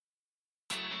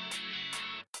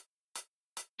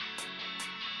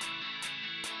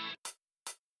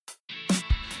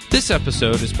This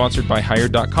episode is sponsored by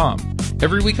Hired.com.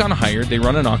 Every week on Hired, they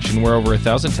run an auction where over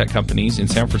 1,000 tech companies in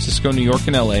San Francisco, New York,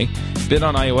 and LA bid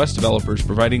on iOS developers,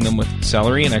 providing them with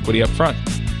salary and equity up front.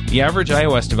 The average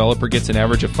iOS developer gets an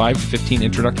average of 5 to 15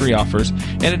 introductory offers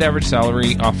and an average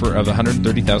salary offer of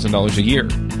 $130,000 a year.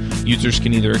 Users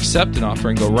can either accept an offer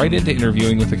and go right into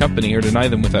interviewing with the company or deny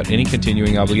them without any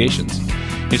continuing obligations.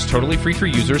 It's totally free for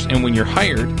users, and when you're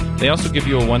hired, they also give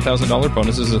you a $1,000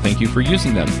 bonus as a thank you for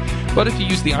using them. But if you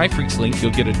use the iPhreaks link,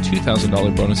 you'll get a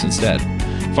 $2,000 bonus instead.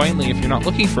 Finally, if you're not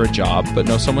looking for a job, but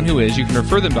know someone who is, you can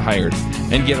refer them to Hired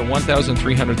and get a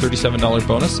 $1,337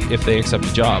 bonus if they accept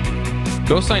a job.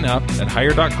 Go sign up at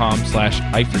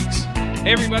Hired.com/iPhreaks.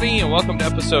 Hey everybody, and welcome to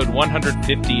episode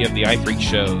 150 of the iPhreaks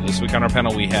Show. This week on our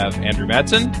panel we have Andrew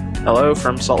Madsen. Hello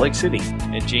from Salt Lake City.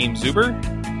 And James Zuber.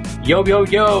 Yo, yo,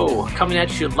 yo! Coming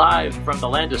at you live from the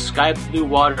land of sky blue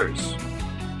waters.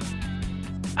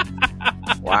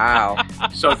 Wow.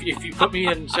 So if you put me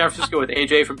in San Francisco with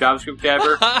AJ from JavaScript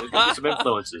Jabber, there's going to be some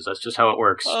influences. That's just how it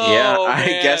works. Oh, yeah, man.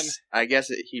 I guess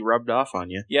he rubbed off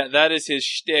on you. Yeah, that is his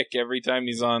shtick every time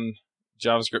he's on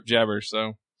JavaScript Jabber.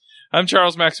 So I'm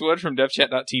Charles Max Wood from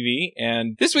DevChat.tv,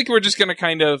 and this week we're just going to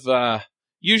kind of,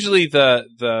 usually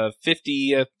the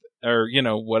 50th, or,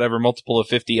 whatever multiple of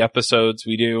 50 episodes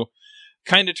we do,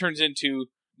 kind of turns into,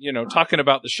 talking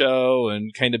about the show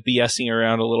and kind of BSing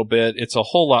around a little bit. It's a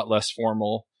whole lot less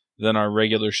formal than our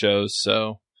regular shows,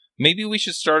 so maybe we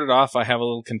should start it off. I have a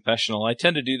little confessional. I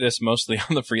tend to do this mostly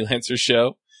on the Freelancer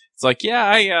Show. It's like,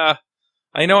 yeah,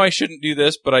 I know I shouldn't do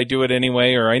this, but I do it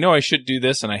anyway, or I know I should do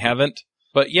this and I haven't.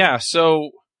 But yeah,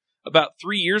 so about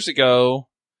 3 years ago,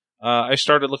 I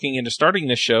started looking into starting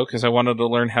this show because I wanted to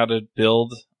learn how to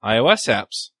build iOS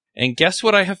apps. And guess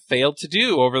what I have failed to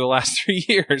do over the last 3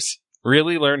 years?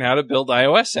 Really learn how to build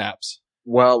iOS apps.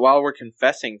 Well, while we're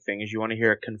confessing things, you want to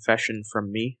hear a confession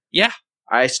from me? Yeah.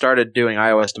 I started doing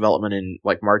iOS development in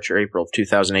March or April of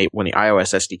 2008 when the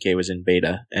iOS SDK was in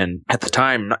beta. And at the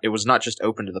time, it was not just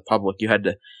open to the public. You had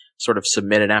to sort of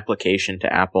submit an application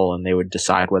to Apple and they would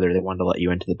decide whether they wanted to let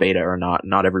you into the beta or not.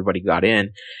 Not everybody got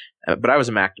in. But I was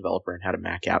a Mac developer and had a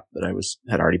Mac app that I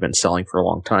had already been selling for a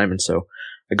long time. And so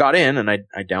I got in and I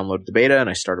downloaded the beta and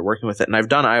I started working with it. And I've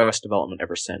done iOS development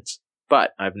ever since.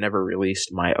 But I've never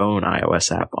released my own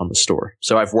iOS app on the store.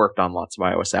 So I've worked on lots of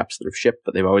iOS apps that have shipped,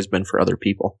 but they've always been for other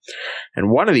people. And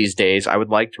one of these days, I would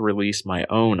like to release my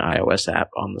own iOS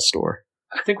app on the store.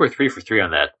 I think we're 3 for 3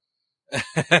 on that.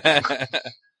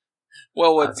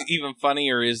 Well, what's even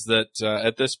funnier is that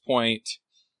at this point,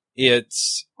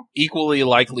 it's equally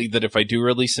likely that if I do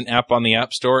release an app on the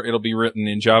App Store, it'll be written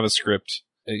in JavaScript.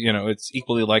 It's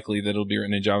equally likely that it'll be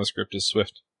written in JavaScript as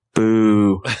Swift.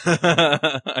 Boo.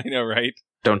 I know, right?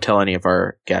 Don't tell any of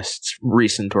our guests,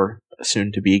 recent or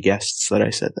soon-to-be guests, that I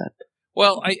said that.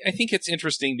 Well, I think it's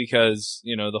interesting because,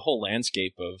 the whole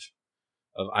landscape of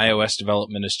iOS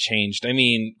development has changed. I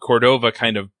mean, Cordova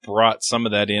kind of brought some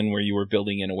of that in where you were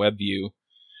building in a web view.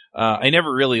 I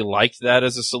never really liked that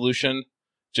as a solution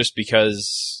just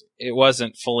because it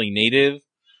wasn't fully native.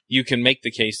 You can make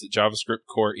the case that JavaScript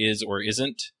core is or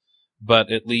isn't,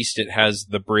 but at least it has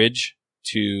the bridge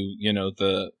to,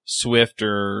 the Swift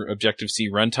or Objective-C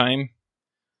runtime.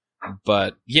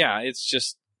 But yeah, it's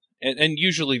just, and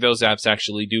usually those apps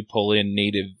actually do pull in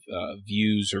native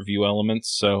views or view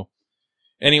elements. So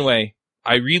anyway,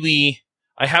 I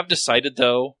have decided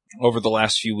though, over the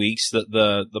last few weeks that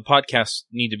the podcasts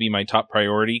need to be my top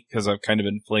priority because I've kind of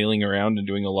been flailing around and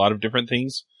doing a lot of different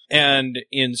things. And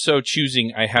in so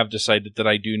choosing, I have decided that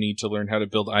I do need to learn how to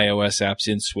build iOS apps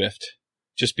in Swift.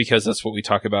 Just because that's what we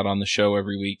talk about on the show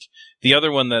every week. The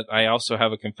other one that I also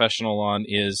have a confessional on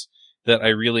is that I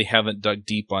really haven't dug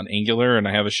deep on Angular, and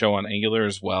I have a show on Angular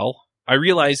as well. I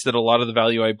realize that a lot of the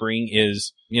value I bring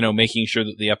is, making sure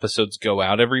that the episodes go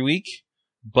out every week,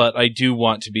 but I do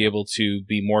want to be able to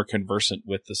be more conversant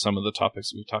with some of the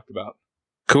topics that we've talked about.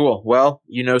 Cool. Well,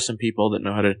 some people that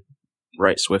know how to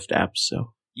write Swift apps,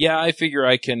 so. Yeah, I figure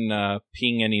I can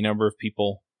ping any number of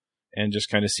people and just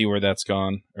kind of see where that's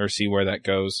gone, or see where that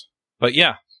goes. But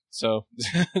yeah, so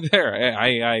there,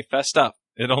 I fessed up.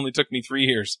 It only took me 3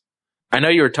 years. I know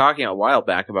you were talking a while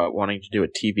back about wanting to do a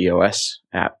tvOS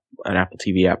app, an Apple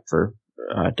TV app for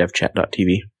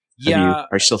devchat.tv. Yeah.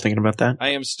 Are you still thinking about that? I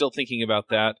am still thinking about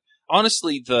that.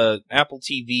 Honestly, the Apple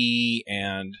TV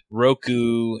and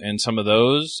Roku and some of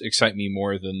those excite me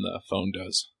more than the phone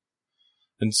does.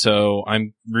 And so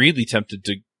I'm really tempted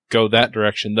to go that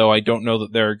direction, though I don't know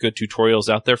that there are good tutorials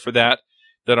out there for that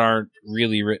aren't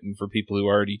really written for people who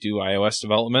already do iOS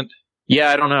development. Yeah,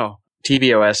 I don't know.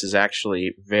 tvOS is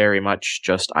actually very much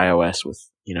just iOS with,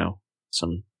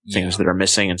 some things that are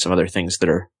missing and some other things that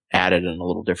are added and a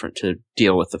little different to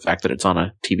deal with the fact that it's on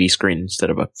a TV screen instead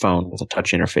of a phone with a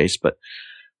touch interface, but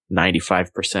 95%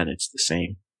 it's the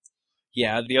same.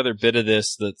 Yeah, the other bit of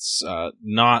this that's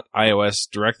not iOS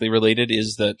directly related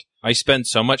is that I spend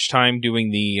so much time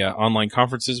doing the online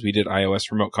conferences. We did iOS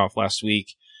Remote Conf last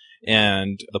week,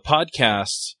 and the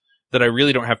podcasts that I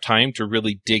really don't have time to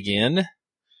really dig in.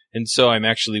 And so I'm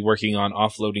actually working on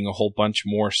offloading a whole bunch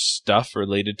more stuff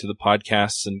related to the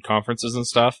podcasts and conferences and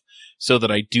stuff so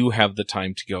that I do have the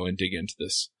time to go and dig into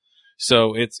this.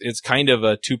 So it's kind of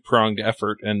a two-pronged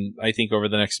effort, and I think over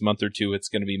the next month or two, it's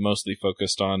going to be mostly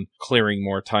focused on clearing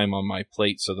more time on my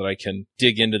plate so that I can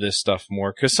dig into this stuff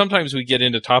more. Because sometimes we get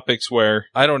into topics where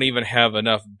I don't even have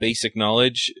enough basic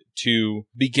knowledge to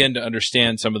begin to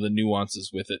understand some of the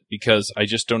nuances with it, because I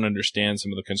just don't understand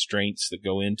some of the constraints that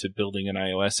go into building an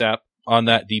iOS app on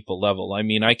that deep a level. I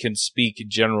mean, I can speak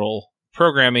general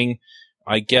programming.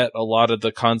 I get a lot of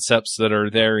the concepts that are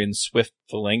there in Swift,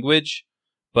 the language.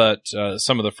 But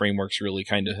some of the frameworks really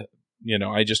kind of,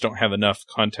 I just don't have enough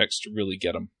context to really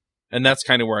get them. And that's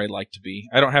kind of where I like to be.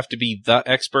 I don't have to be the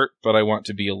expert, but I want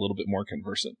to be a little bit more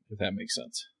conversant, if that makes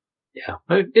sense. Yeah,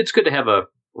 it's good to have a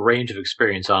range of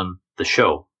experience on the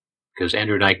show, because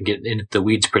Andrew and I can get into the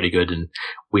weeds pretty good, and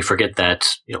we forget that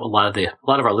a lot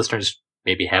of our listeners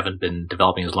maybe haven't been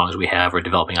developing as long as we have, or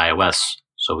developing iOS,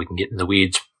 so we can get in the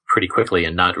weeds pretty quickly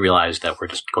and not realize that we're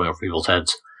just going over people's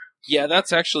heads. Yeah,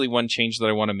 that's actually one change that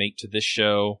I want to make to this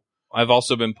show. I've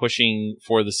also been pushing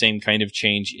for the same kind of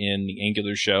change in the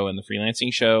Angular show and the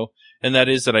freelancing show, and that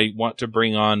is that I want to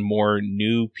bring on more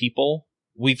new people.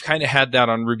 We've kind of had that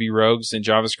on Ruby Rogues and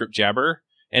JavaScript Jabber,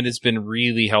 and it's been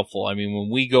really helpful. I mean, when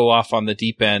we go off on the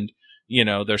deep end,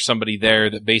 there's somebody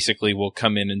there that basically will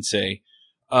come in and say,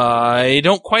 I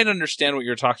don't quite understand what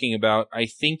you're talking about. I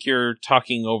think you're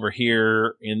talking over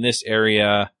here in this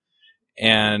area.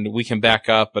 And we can back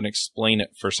up and explain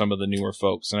it for some of the newer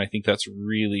folks. And I think that's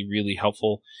really, really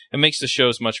helpful. It makes the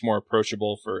shows much more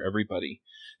approachable for everybody.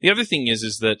 The other thing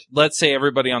is that let's say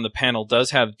everybody on the panel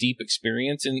does have deep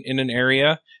experience in an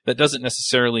area. That doesn't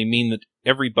necessarily mean that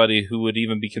everybody who would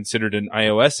even be considered an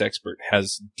iOS expert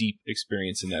has deep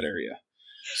experience in that area.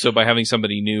 So by having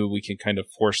somebody new, we can kind of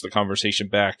force the conversation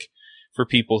back for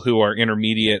people who are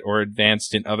intermediate or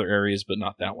advanced in other areas, but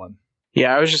not that one.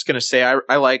 Yeah, I was just going to say,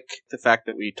 I like the fact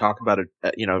that we talk about,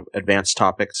 advanced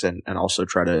topics and also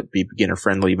try to be beginner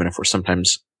friendly, even if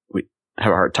we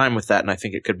have a hard time with that. And I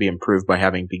think it could be improved by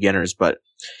having beginners, but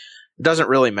it doesn't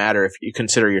really matter if you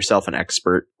consider yourself an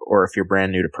expert or if you're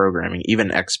brand new to programming. Even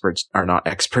experts are not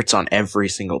experts on every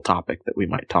single topic that we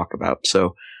might talk about.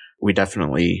 So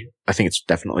I think it's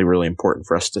definitely really important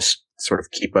for us to sort of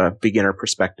keep a beginner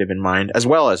perspective in mind, as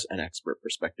well as an expert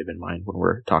perspective in mind when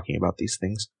we're talking about these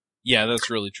things. Yeah, that's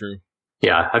really true.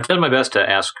 Yeah, I've done my best to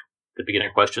ask the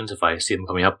beginner questions if I see them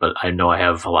coming up, but I know I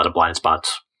have a lot of blind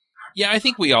spots. Yeah, I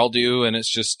think we all do, and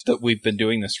it's just that we've been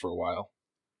doing this for a while.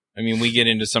 I mean, we get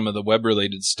into some of the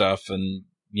web-related stuff, and,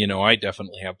 I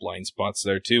definitely have blind spots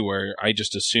there, too, where I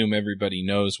just assume everybody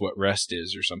knows what REST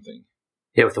is or something.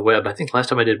 Yeah, with the web, I think last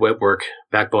time I did web work,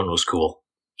 Backbone was cool,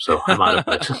 so I'm out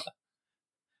of it.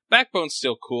 Backbone's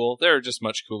still cool. There are just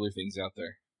much cooler things out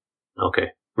there. Okay.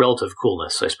 Relative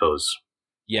coolness, I suppose.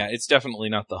 Yeah, it's definitely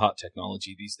not the hot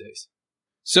technology these days.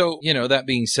 So, that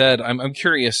being said, I'm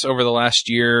curious, over the last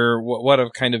year, what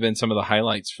have kind of been some of the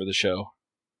highlights for the show?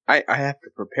 I have to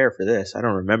prepare for this. I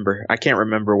don't remember. I can't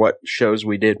remember what shows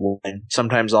we did. And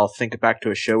sometimes I'll think back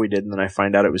to a show we did, and then I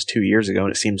find out it was 2 years ago,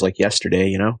 and it seems like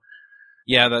yesterday,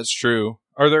 Yeah, that's true.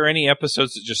 Are there any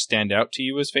episodes that just stand out to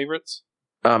you as favorites?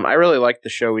 I really liked the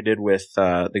show we did with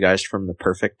the guys from the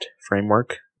Perfect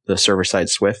framework. The server-side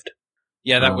Swift.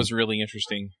 Yeah, that was really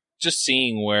interesting. Just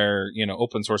seeing where,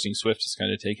 open sourcing Swift has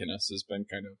kind of taken us has been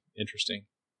kind of interesting.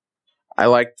 I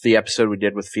liked the episode we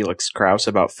did with Felix Krause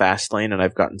about Fastlane, and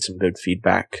I've gotten some good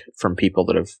feedback from people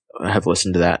that have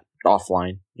listened to that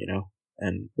offline,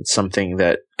 and it's something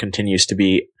that continues to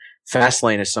be,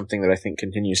 Fastlane is something that I think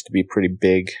continues to be pretty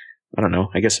big, I don't know,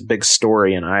 I guess a big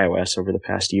story in iOS over the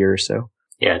past year or so.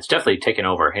 Yeah, it's definitely taken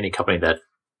over any company that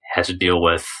has to deal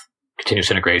with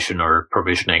continuous integration or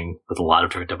provisioning with a lot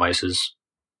of different devices.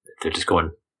 They're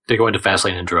going to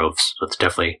Fastlane in droves, so it's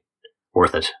definitely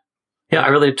worth it. Yeah, I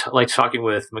really liked talking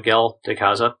with Miguel de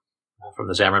Casa from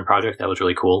the Xamarin project. That was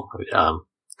really cool,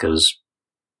 because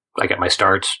I got my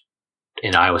start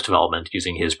in iOS development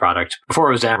using his product. Before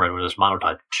it was Xamarin, when it was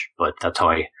Monotouch, but that's how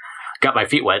I got my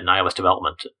feet wet in iOS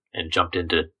development and jumped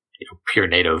into pure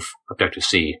native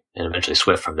Objective-C and eventually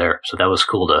Swift from there. So that was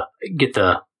cool to get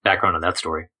the background on that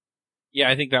story. Yeah,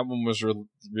 I think that one was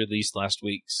released last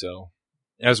week, so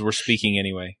as we're speaking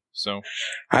anyway. So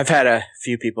I've had a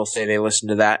few people say they listened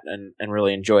to that and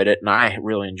really enjoyed it, and I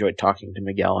really enjoyed talking to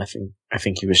Miguel. I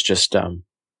think he was just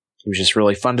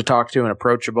really fun to talk to and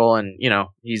approachable, and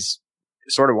he's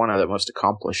sort of one of the most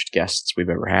accomplished guests we've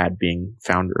ever had, being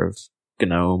founder of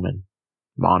GNOME and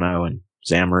Mono and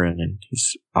Xamarin, and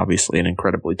he's obviously an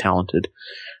incredibly talented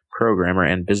programmer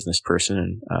and business person,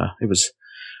 and it was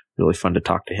really fun to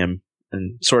talk to him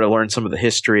and sort of learn some of the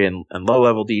history and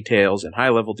low-level details and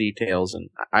high-level details, and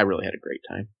I really had a great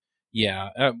time. Yeah,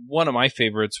 one of my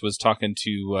favorites was talking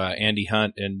to Andy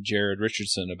Hunt and Jared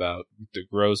Richardson about the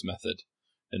GROWS method,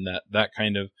 and that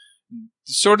kind of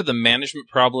sort of the management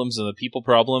problems and the people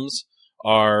problems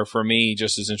are, for me,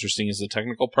 just as interesting as the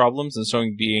technical problems, and so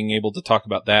being able to talk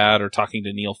about that or talking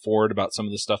to Neil Ford about some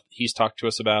of the stuff that he's talked to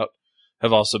us about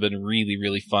have also been really,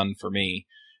 really fun for me,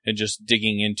 and just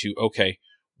digging into, okay,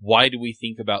 why do we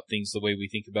think about things the way we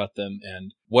think about them,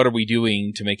 and what are we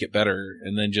doing to make it better?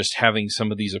 And then just having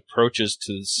some of these approaches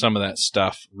to some of that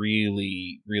stuff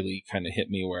really, really kind of hit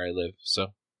me where I live. So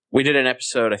we did an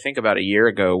episode, I think about a year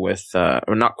ago with,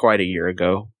 or not quite a year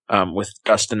ago, with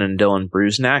Dustin and Dylan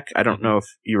Brusnak. I don't know if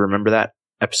you remember that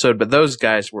episode, but those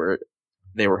guys were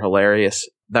hilarious.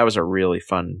 That was a really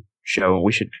fun show.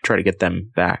 We should try to get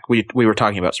them back. We were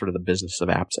talking about sort of the business of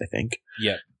apps, I think.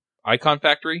 Yeah. Icon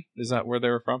Factory? Is that where they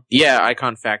were from? Yeah,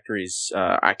 Icon Factory's,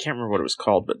 I can't remember what it was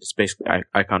called, but it's basically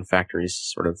Icon Factory's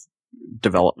sort of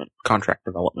contract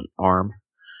development arm.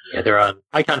 Yeah, they're on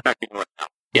Icon Factory North now.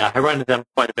 Yeah, I run into them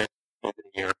quite a bit over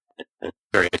the year at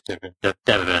various different dev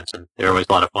events, and they're always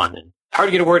a lot of fun, and hard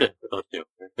to get a word in with those two.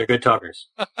 They're good talkers.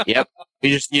 Yep.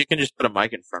 You can just put a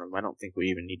mic in front of them. I don't think we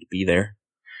even need to be there.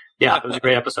 Yeah, it was a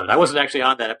great episode. I wasn't actually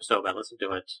on that episode, but I listened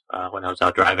to it when I was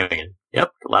out driving, and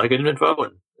yep, a lot of good info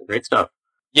and great stuff.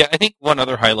 Yeah, I think one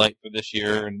other highlight for this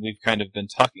year, and we've kind of been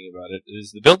talking about it,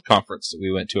 is the Build conference that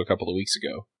we went to a couple of weeks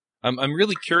ago. I'm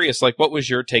really curious, like, what was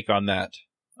your take on that,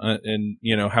 and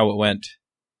how it went?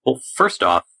 Well, first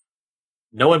off,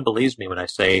 no one believes me when I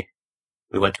say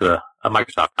we went to a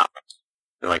Microsoft conference.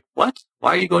 They're like, "What?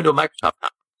 Why are you going to a Microsoft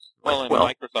conference?" Well,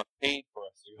 Microsoft paid for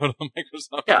us to go to the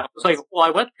Microsoft Yeah, conference. it's like, well, I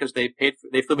went because they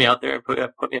flew me out there and put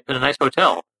me up in a nice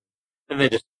hotel, and they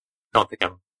just don't think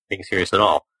I'm being serious at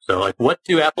all. So, like, what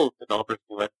do Apple developers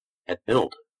do at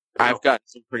Build? I've gotten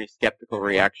some pretty skeptical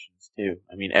reactions too.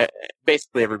 I mean,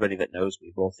 basically everybody that knows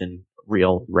me, both in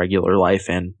real, regular life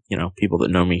and, people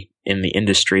that know me in the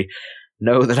industry,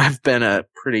 know that I've been a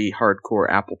pretty hardcore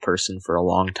Apple person for a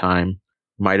long time.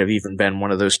 Might have even been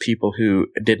one of those people who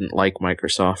didn't like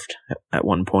Microsoft at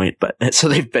one point, but so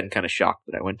they've been kind of shocked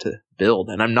that I went to Build,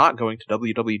 and I'm not going to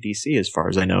WWDC as far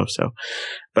as I know. So,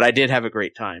 but I did have a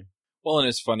great time. Well, and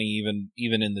it's funny,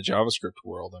 even in the JavaScript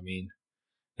world, I mean,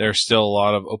 there's still a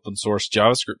lot of open source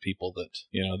JavaScript people that,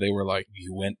 they were like,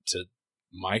 you went to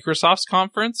Microsoft's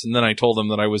conference? And then I told them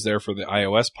that I was there for the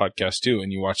iOS podcast too,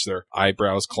 and you watch their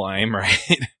eyebrows climb,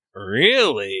 right?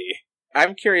 Really?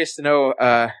 I'm curious to know,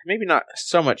 maybe not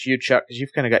so much you, Chuck, because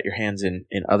you've kind of got your hands in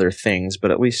other things, but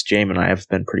at least James and I have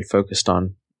been pretty focused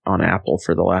on Apple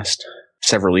for the last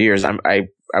several years.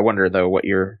 I wonder, though, what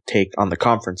your take on the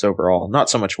conference overall. Not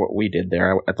so much what we did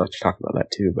there. I'd like to talk about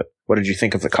that, too. But what did you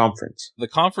think of the conference? The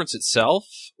conference itself?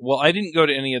 Well, I didn't go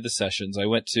to any of the sessions. I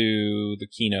went to the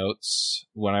keynotes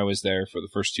when I was there for the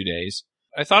first 2 days.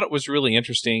 I thought it was really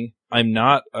interesting. I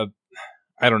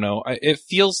don't know. It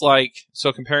feels like,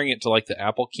 so comparing it to like the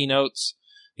Apple keynotes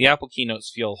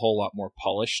feel a whole lot more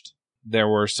polished. There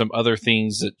were some other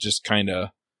things that just kind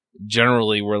of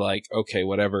generally were like, okay,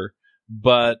 whatever.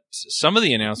 But some of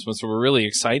the announcements were really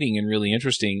exciting and really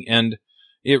interesting, and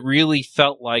it really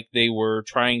felt like they were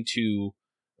trying to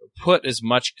put as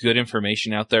much good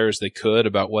information out there as they could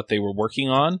about what they were working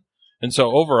on. And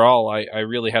so overall, I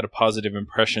really had a positive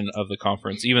impression of the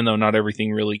conference, even though not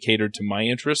everything really catered to my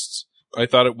interests. I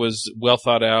thought it was well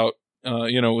thought out.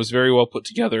 It was very well put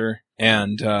together,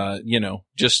 and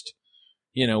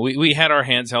we had our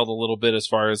hands held a little bit as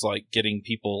far as like getting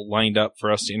people lined up for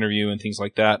us to interview and things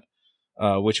like that.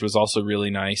 Which was also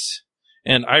really nice.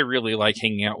 And I really like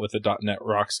hanging out with the .NET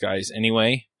Rocks guys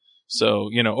anyway. So,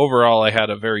 overall I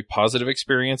had a very positive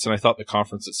experience, and I thought the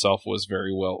conference itself was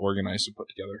very well organized and put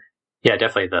together. Yeah,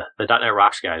 definitely. The .NET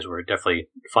Rocks guys were definitely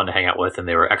fun to hang out with, and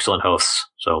they were excellent hosts.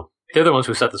 So they're the ones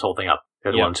who set this whole thing up.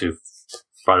 They're the ones who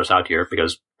brought us out here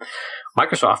because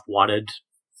Microsoft wanted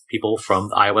people from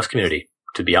the iOS community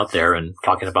to be out there and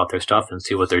talking about their stuff and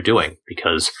see what they're doing,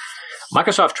 because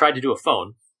Microsoft tried to do a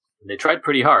phone. They tried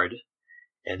pretty hard,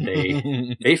 and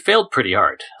they failed pretty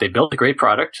hard. They built a great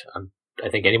product. I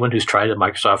think anyone who's tried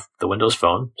the Windows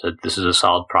Phone said this is a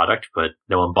solid product, but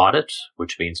no one bought it,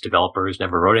 which means developers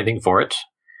never wrote anything for it.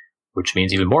 which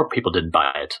means even more people didn't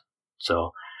buy it.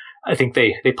 So I think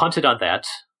they punted on that.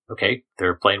 Okay,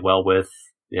 they're playing well with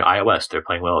iOS. They're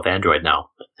playing well with Android now.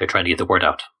 They're trying to get the word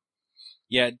out.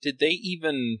 Yeah, did they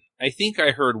even... I think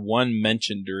I heard one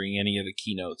mention during any of the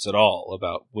keynotes at all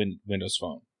about Windows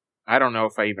Phone. I don't know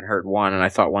if I even heard one, and I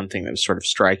thought one thing that was sort of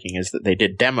striking is that they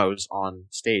did demos on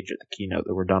stage at the keynote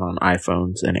that were done on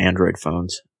iPhones and Android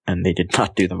phones, and they did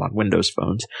not do them on Windows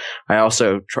phones. I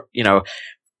also,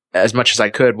 as much as I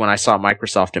could, when I saw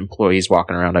Microsoft employees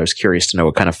walking around, I was curious to know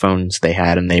what kind of phones they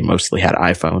had, and they mostly had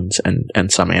iPhones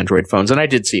and some Android phones. And I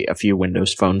did see a few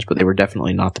Windows phones, but they were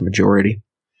definitely not the majority.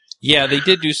 Yeah, they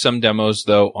did do some demos,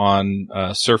 though, on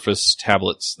Surface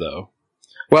tablets, though.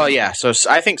 Well, yeah, so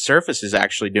I think Surface is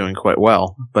actually doing quite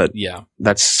well, but yeah,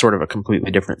 that's sort of a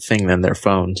completely different thing than their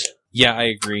phones. Yeah, I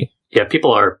agree. Yeah,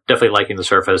 people are definitely liking the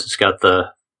Surface. It's got the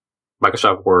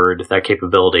Microsoft Word, that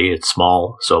capability. It's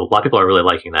small, so a lot of people are really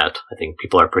liking that. I think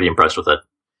people are pretty impressed with it.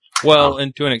 Well,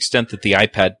 and to an extent that the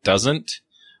iPad doesn't,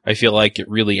 I feel like it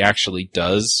really actually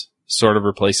does sort of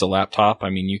replace a laptop. I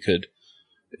mean, you could...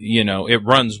 it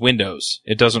runs Windows.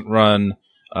 It doesn't run,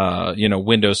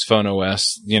 Windows Phone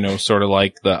OS, sort of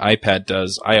like the iPad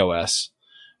does iOS.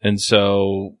 And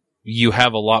so you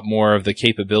have a lot more of the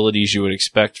capabilities you would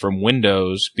expect from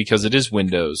Windows because it is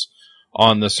Windows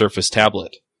on the Surface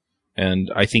tablet. And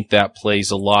I think that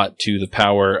plays a lot to the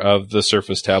power of the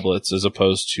Surface tablets as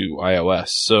opposed to iOS.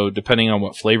 So depending on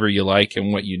what flavor you like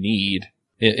and what you need,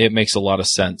 it makes a lot of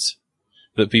sense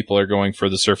that people are going for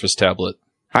the Surface tablet.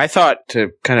 I thought, to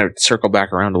kind of circle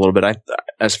back around a little bit,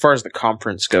 as far as the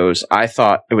conference goes, I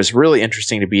thought it was really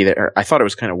interesting to be there. I thought it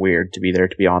was kind of weird to be there,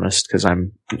 to be honest, because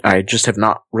I just have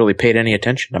not really paid any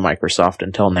attention to Microsoft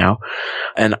until now.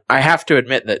 And I have to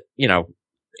admit that,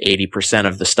 80%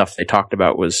 of the stuff they talked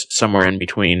about was somewhere in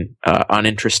between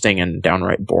uninteresting and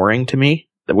downright boring to me,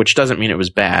 which doesn't mean it was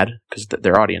bad, because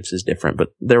their audience is different, but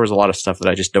there was a lot of stuff that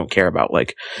I just don't care about,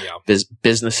 like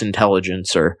business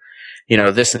intelligence or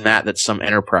this and that's some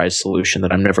enterprise solution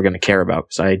that I'm never going to care about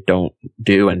because I don't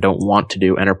do and don't want to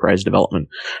do enterprise development.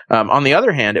 On the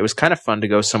other hand, it was kind of fun to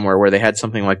go somewhere where they had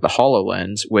something like the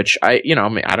HoloLens, which I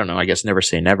don't know, I guess never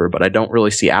say never, but I don't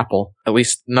really see Apple, at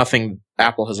least nothing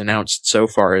Apple has announced so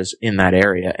far is in that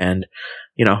area. And,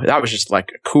 that was just like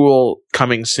a cool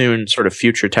coming soon sort of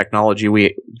future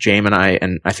technology. James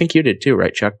and I think you did too,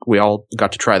 right, Chuck? We all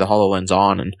got to try the HoloLens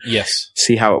on and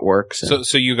see how it works.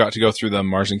 So you got to go through the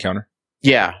Mars encounter?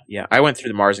 Yeah. I went through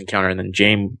the Mars encounter, and then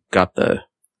James got the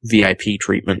VIP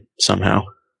treatment somehow.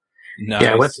 Nice.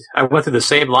 Yeah, I went through the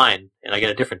same line, and I got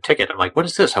a different ticket. I'm like, what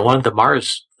is this? I wanted the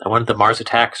Mars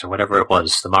attacks, or whatever it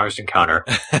was, the Mars encounter.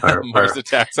 Mars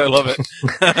attacks, I love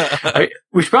it.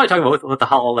 We should probably talk about what the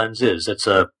HoloLens is. It's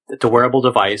a wearable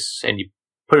device, and you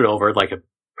put it over like a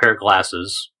pair of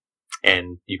glasses,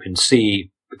 and you can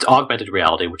see it's augmented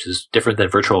reality, which is different than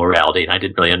virtual reality, and I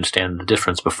didn't really understand the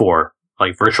difference before.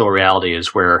 Like, virtual reality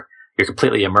is where you're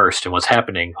completely immersed in what's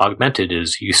happening. Augmented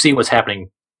is you see what's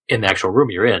happening in the actual room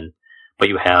you're in, but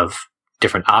you have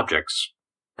different objects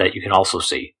that you can also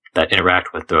see that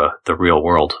interact with the real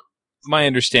world. My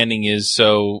understanding is,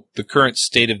 so the current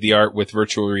state of the art with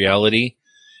virtual reality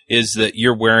is that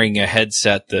you're wearing a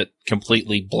headset that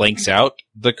completely blanks out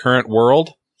the current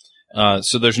world.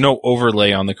 So there's no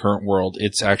overlay on the current world.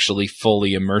 It's actually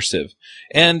fully immersive.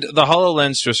 And the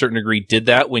HoloLens, to a certain degree, did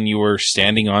that when you were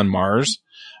standing on Mars.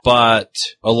 But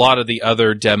a lot of the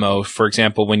other demo, for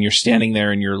example, when you're standing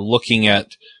there and you're looking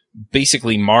at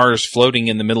basically Mars floating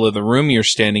in the middle of the room you're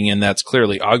standing in, that's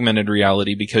clearly augmented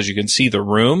reality because you can see the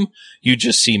room. You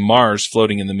just see Mars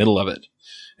floating in the middle of it.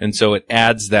 And so it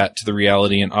adds that to the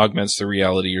reality and augments the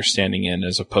reality you're standing in,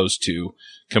 as opposed to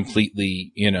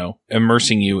completely,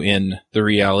 immersing you in the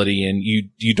reality, and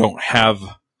you don't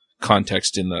have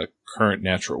context in the current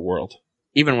natural world.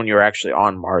 Even when you were actually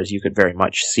on Mars, you could very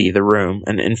much see the room.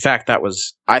 And in fact,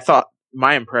 I thought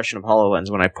my impression of HoloLens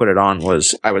when I put it on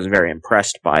was I was very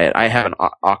impressed by it. I have an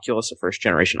Oculus, a first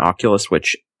generation Oculus,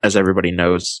 which, as everybody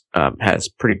knows, has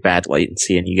pretty bad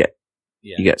latency, and you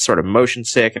get sort of motion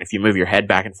sick, and if you move your head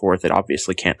back and forth, it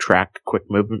obviously can't track quick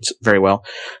movements very well.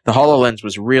 The HoloLens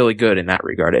was really good in that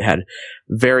regard. It had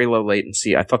very low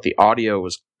latency. I thought the audio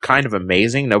was kind of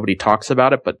amazing. Nobody talks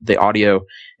about it, but the audio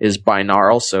is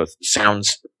binaural, so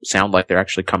sounds sound like they're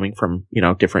actually coming from,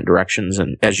 different directions,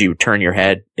 and as you turn your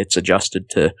head, it's adjusted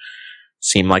to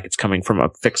seem like it's coming from a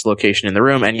fixed location in the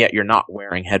room, and yet you're not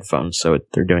wearing headphones, so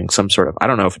they're doing some sort of, I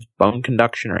don't know if it's bone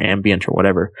conduction or ambient or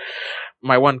whatever.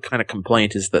 My one kind of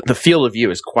complaint is that the field of view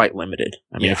is quite limited.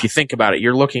 I mean, if you think about it,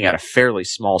 you're looking at a fairly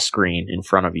small screen in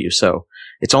front of you, so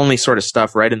it's only sort of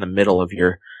stuff right in the middle of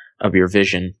your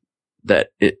vision that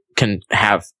can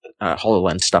have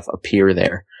HoloLens stuff appear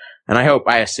there. And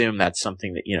I assume that's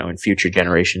something that, in future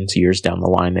generations, years down the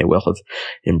line, they will have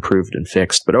improved and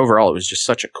fixed. But overall, it was just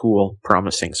such a cool,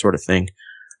 promising sort of thing.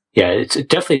 Yeah, it's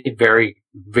definitely very,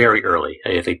 very early.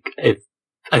 I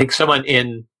think someone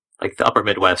in like the upper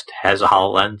Midwest has a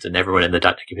HoloLens, and everyone in the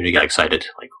 .NET community got excited.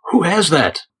 Like, who has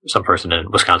that? Some person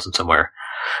in Wisconsin somewhere.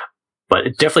 But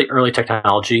it's definitely early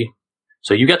technology.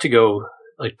 So you got to go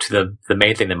like to the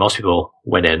main thing that most people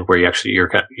went in, where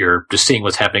you're just seeing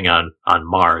what's happening on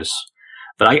Mars.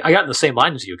 But I got in the same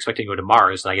line as you, expecting to go to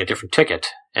Mars, and I get a different ticket.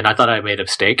 And I thought I made a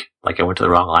mistake, like I went to the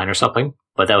wrong line or something.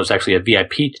 But that was actually a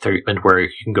VIP treatment where you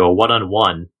can go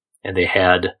one-on-one, and they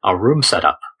had a room set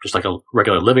up, just like a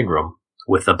regular living room,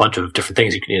 with a bunch of different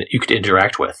things you could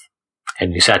interact with.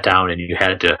 And you sat down, and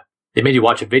they made you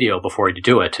watch a video before you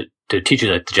do it to teach you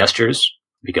the gestures,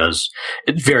 because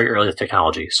it's very early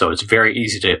technology, so it's very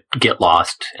easy to get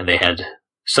lost. And they had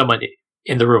someone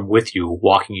in the room with you,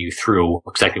 walking you through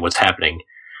exactly what's happening.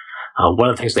 One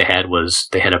of the things they had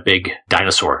a big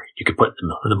dinosaur you could put in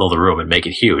the middle of the room and make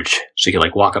it huge. So you could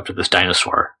like walk up to this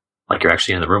dinosaur like you're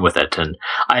actually in the room with it. And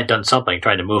I had done something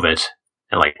trying to move it,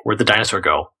 and like, where'd the dinosaur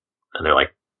go? And they're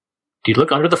like, do you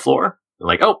look under the floor? I'm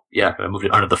like, oh yeah, I moved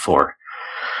it under the floor.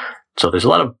 So there's a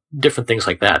lot of different things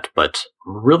like that, but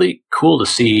really cool to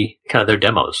see kind of their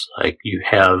demos. Like, you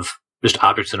have just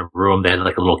objects in a room. They had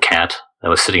like a little cat that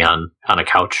was sitting on a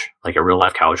couch, like a real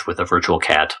life couch with a virtual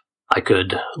cat. I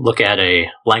could look at a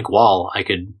blank wall. I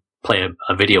could play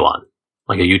a video on,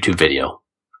 like a YouTube video.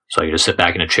 So I could just sit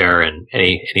back in a chair, and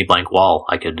any blank wall,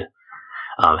 I could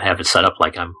have it set up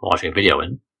like I'm watching a video.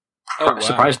 And wow.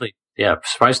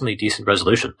 surprisingly decent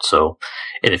resolution. So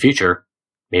in the future,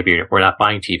 maybe we're not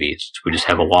buying TVs. We just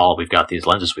have a wall. We've got these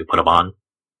lenses. We put them on,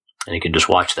 and you can just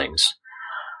watch things.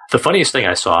 The funniest thing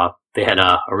I saw, they had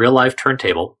a real life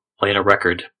turntable playing a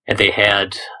record, and they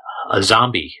had a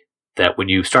zombie that when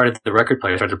you started the record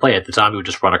player, started to play it, the zombie would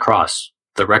just run across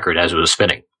the record as it was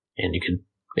spinning, and you could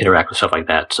interact with stuff like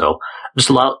that. So just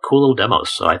a lot of cool little demos.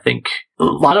 So I think a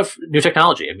lot of new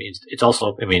technology. I mean,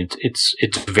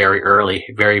 it's very early,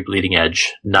 very bleeding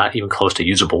edge, not even close to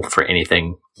usable for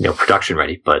anything, production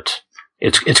ready. But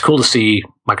it's cool to see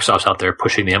Microsoft's out there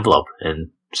pushing the envelope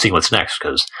and seeing what's next,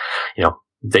 because,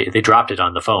 they dropped it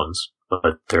on the phones,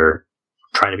 but they're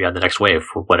trying to be on the next wave,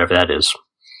 whatever that is.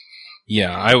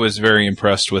 Yeah, I was very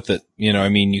impressed with it.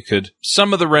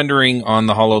 Some of the rendering on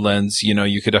the HoloLens,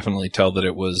 you could definitely tell that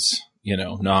it was,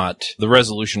 the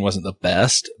resolution wasn't the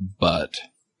best, but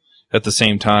at the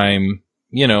same time,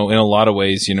 in a lot of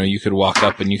ways, you could walk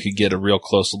up and you could get a real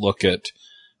close look at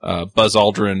Buzz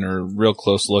Aldrin, or real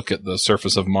close look at the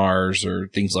surface of Mars, or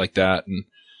things like that. And,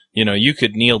 you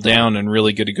could kneel down and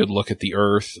really get a good look at the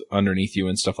Earth underneath you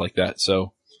and stuff like that.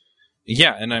 So,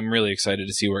 yeah, and I'm really excited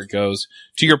to see where it goes.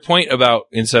 To your point about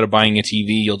instead of buying a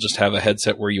TV, you'll just have a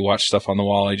headset where you watch stuff on the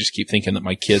wall. I just keep thinking that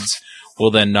my kids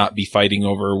will then not be fighting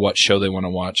over what show they want to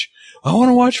watch. I want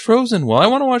to watch Frozen. Well, I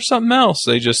want to watch something else.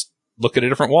 They just look at a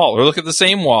different wall, or look at the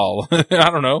same wall. I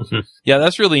don't know. Mm-hmm. Yeah,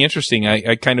 that's really interesting.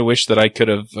 I kind of wish that I could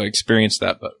have experienced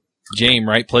that, but James,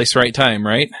 right place, right time,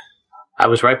 right? I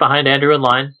was right behind Andrew in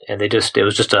line, and it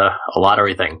was just a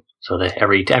lottery thing. So that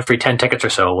every 10 tickets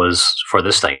or so was for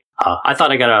this thing. I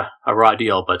thought I got a raw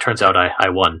deal, but it turns out I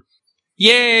won.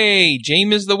 Yay!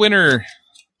 James is the winner.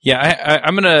 Yeah,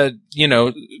 I'm going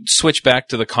to, switch back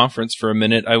to the conference for a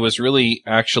minute. I was really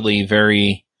actually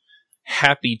very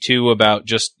happy, too, about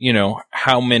just,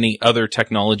 how many other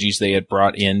technologies they had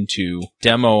brought in to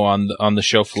demo on the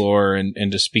show floor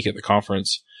and to speak at the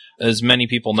conference. As many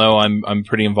people know, I'm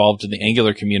pretty involved in the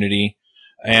Angular community.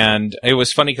 And it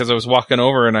was funny because I was walking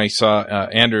over and I saw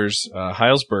Anders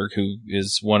Heilsberg, who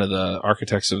is one of the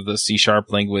architects of the C#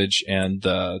 language and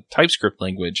the TypeScript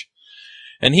language.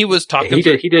 And he was talking.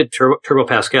 He did Turbo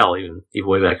Pascal even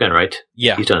way back then, right?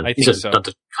 Yeah, he's done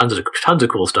tons of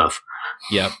cool stuff.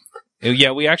 Yeah.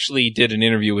 Yeah, we actually did an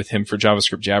interview with him for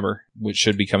JavaScript Jabber, which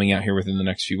should be coming out here within the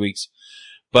next few weeks.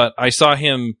 But I saw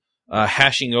him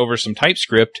hashing over some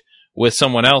TypeScript with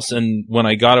someone else, and when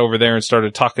I got over there and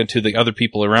started talking to the other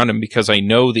people around him, because I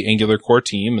know the Angular core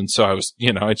team, and so I was,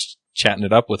 chatting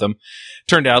it up with him,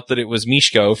 turned out that it was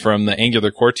Mishko from the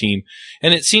Angular core team,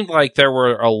 and it seemed like there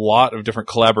were a lot of different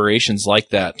collaborations like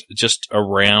that just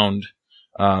around,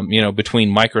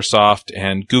 between Microsoft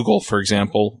and Google, for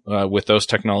example, with those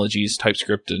technologies,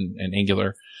 TypeScript and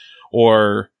Angular,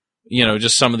 or,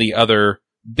 just some of the other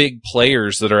big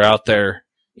players that are out there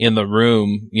in the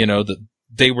room, that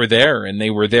they were there, and they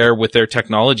were there with their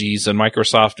technologies, and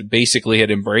Microsoft basically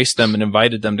had embraced them and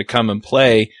invited them to come and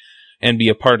play and be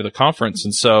a part of the conference.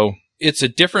 And so it's a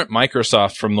different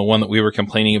Microsoft from the one that we were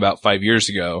complaining about 5 years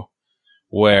ago,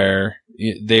 where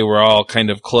they were all kind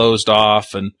of closed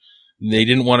off and they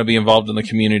didn't want to be involved in the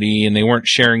community and they weren't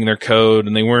sharing their code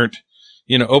and they weren't,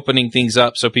 opening things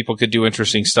up so people could do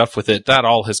interesting stuff with it. That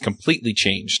all has completely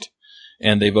changed.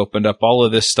 And they've opened up all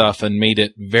of this stuff and made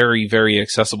it very, very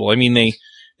accessible. I mean,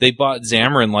 they bought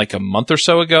Xamarin like a month or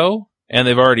so ago, and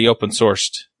they've already open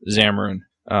sourced Xamarin.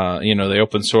 They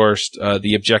open sourced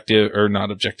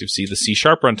the C#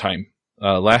 runtime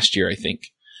last year, I think.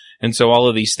 And so all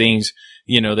of these things,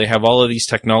 they have all of these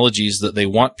technologies that they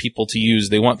want people to use,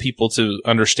 they want people to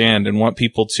understand, and want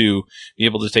people to be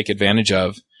able to take advantage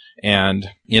of. And,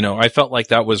 I felt like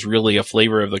that was really a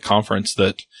flavor of the conference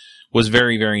that was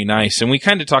very, very nice. And we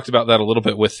kind of talked about that a little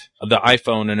bit with the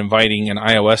iPhone and inviting an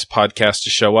iOS podcast to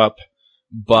show up.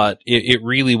 But it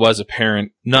really was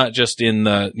apparent, not just in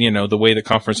the way the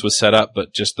conference was set up,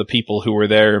 but just the people who were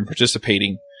there and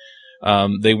participating.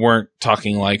 They weren't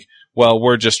talking like, well,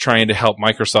 we're just trying to help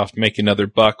Microsoft make another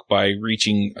buck by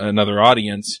reaching another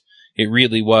audience. It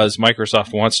really was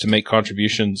Microsoft wants to make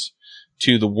contributions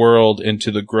to the world and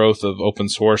to the growth of open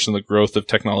source and the growth of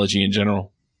technology in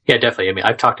general. Yeah, definitely. I mean,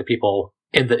 I've talked to people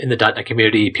in the .NET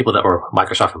community, people that were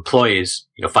Microsoft employees,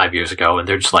 5 years ago, and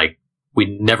they're just like,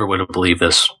 we never would have believed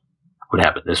this would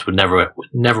happen. This would never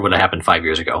would have happened 5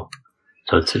 years ago.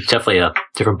 So it's definitely a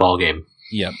different ballgame.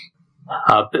 Yeah.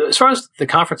 As far as the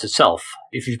conference itself,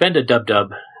 if you've been to DubDub,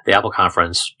 the Apple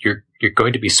conference, you're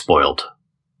going to be spoiled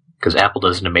because Apple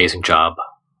does an amazing job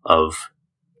of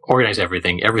organizing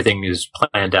everything. Everything is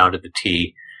planned down to the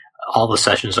T. All the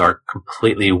sessions are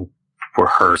completely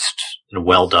rehearsed and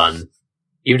well done,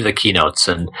 even to the keynotes.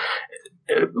 And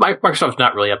Microsoft's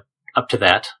not really up to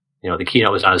that. The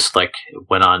keynote was not as slick. It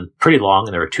went on pretty long,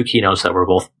 and there were two keynotes that were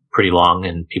both pretty long,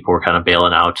 and people were kind of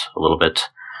bailing out a little bit.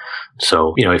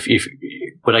 So, if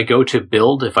would I go to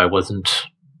build if I was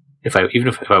a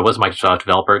Microsoft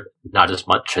developer? Not as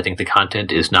much. I think the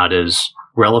content is not as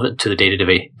relevant to the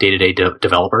day-to-day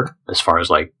developer as far as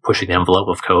like pushing the envelope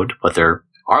of code, but there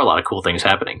are a lot of cool things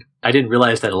happening. I didn't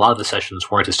realize that a lot of the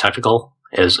sessions weren't as technical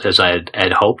as I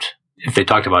had hoped. If they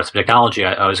talked about some technology,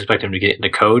 I was expecting them to get into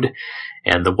code,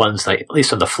 and the ones that, at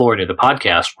least on the floor near the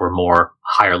podcast, were more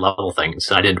higher level things.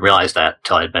 And I didn't realize that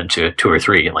until I'd been to 2 or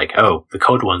 3, and like, oh, the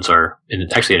code ones are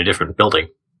actually in a different building.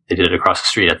 They did it across the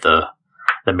street at the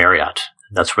Marriott.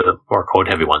 That's where the more code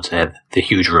heavy ones had the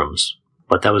huge rooms.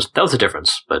 But that was a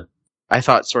difference. But I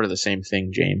thought sort of the same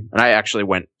thing, James. And I actually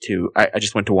I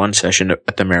just went to one session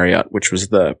at the Marriott, which was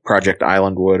the Project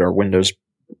Islandwood or Windows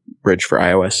Bridge for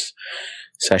iOS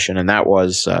session. And that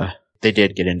was, they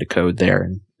did get into code there.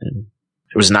 And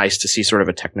it was nice to see sort of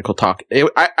a technical talk.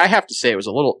 I have to say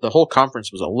the whole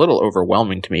conference was a little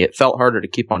overwhelming to me. It felt harder to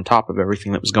keep on top of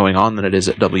everything that was going on than it is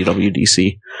at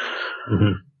WWDC.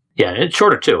 Mm-hmm. Yeah, and it's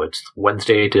shorter too. It's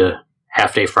Wednesday to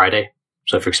half day Friday.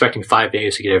 So if you're expecting 5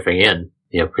 days to get everything in,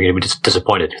 you're going to be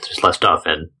disappointed. There's less stuff,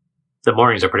 and the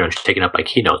mornings are pretty much taken up by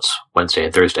keynotes Wednesday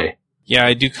and Thursday. Yeah,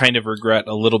 I do kind of regret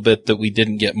a little bit that we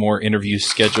didn't get more interviews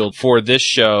scheduled for this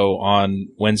show on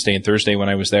Wednesday and Thursday when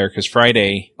I was there, because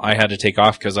Friday I had to take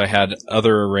off because I had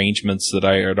other arrangements that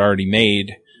I had already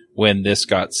made when this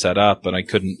got set up, and I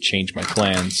couldn't change my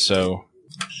plans. So,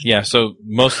 yeah, so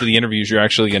most of the interviews you're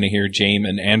actually going to hear James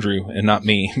and Andrew and not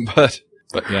me, but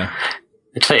yeah.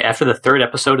 I'd say after the third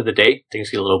episode of the day, things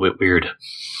get a little bit weird.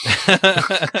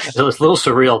 It was a little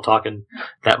surreal talking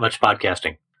that much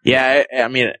podcasting. Yeah, I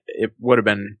mean, it would have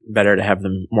been better to have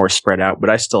them more spread out, but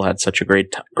I still had such a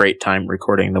great time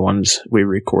recording the ones we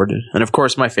recorded. And of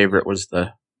course, my favorite was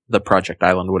the Project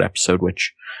Islandwood episode,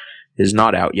 which is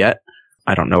not out yet.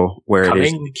 I don't know where it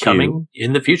is. Coming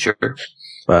in the future.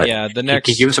 But yeah, the next.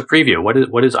 Can you give us a preview?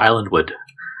 What is Islandwood?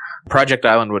 Project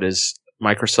Islandwood is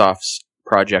Microsoft's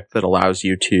project that allows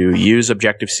you to use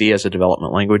Objective-C as a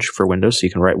development language for Windows, so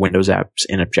you can write Windows apps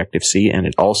in Objective-C, and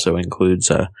it also includes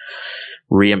a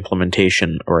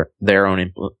re-implementation or their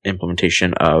own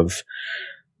implementation of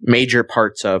major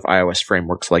parts of iOS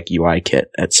frameworks like UIKit,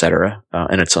 etc.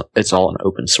 And it's all an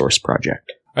open source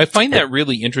project. I find that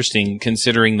really interesting,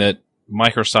 considering that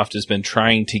Microsoft has been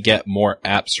trying to get more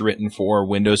apps written for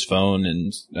Windows Phone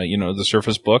and the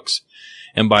Surface Books,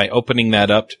 and by opening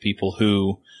that up to people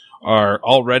who are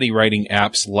already writing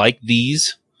apps like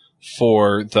these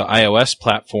for the iOS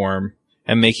platform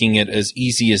and making it as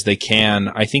easy as they can,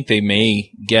 I think they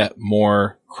may get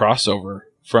more crossover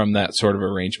from that sort of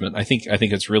arrangement. I think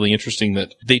it's really interesting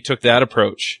that they took that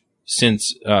approach,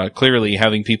 since clearly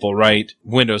having people write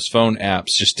Windows Phone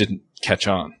apps just didn't catch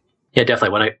on. Yeah,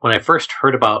 definitely. When I first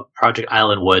heard about Project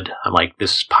Islandwood, I'm like,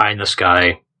 this is pie in the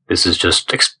sky. This is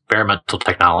just experimental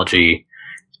technology.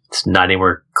 it's not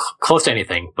anywhere close to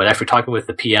anything. But after talking with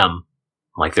the PM,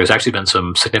 like there's actually been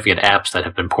some significant apps that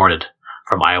have been ported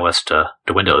from iOS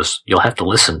to Windows. You'll have to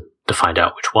listen to find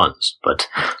out which ones, but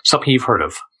something you've heard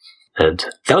of. And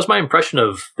that was my impression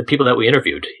of the people that we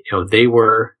interviewed. They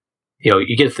were,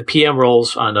 you get the PM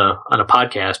roles on a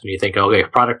podcast and you think, okay,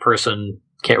 product person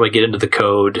can't really get into the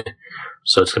code.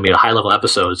 So it's going to be a high level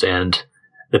episodes. And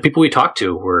the people we talked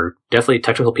to were definitely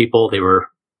technical people. They were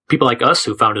people like us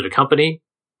who founded a company,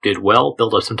 did well,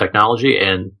 built up some technology,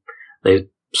 and they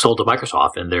sold to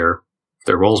Microsoft, and their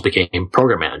roles became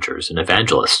program managers and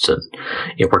evangelists and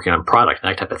working on product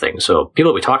and that type of thing. So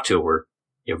people that we talked to were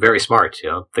very smart.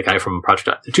 The guy from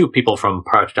the two people from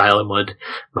Project Islandwood,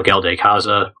 Miguel de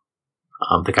Casa,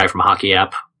 the guy from Hockey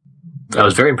App. I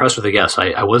was very impressed with the guests.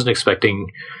 I wasn't expecting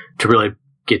to really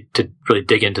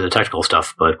dig into the technical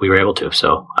stuff, but we were able to.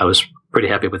 So I was pretty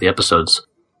happy with the episodes.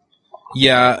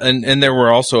 Yeah, and there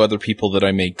were also other people that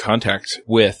I made contact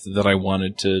with that I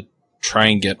wanted to try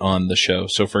and get on the show.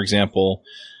 So, for example,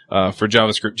 for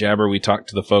JavaScript Jabber, we talked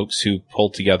to the folks who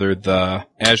pulled together the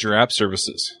Azure App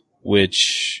Services,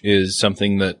 which is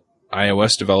something that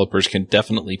iOS developers can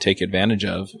definitely take advantage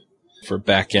of for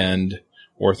back-end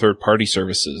or third-party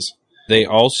services. They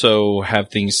also have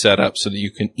things set up so that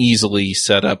you can easily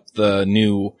set up the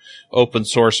new open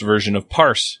source version of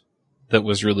Parse that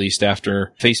was released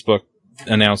after Facebook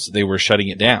announced that they were shutting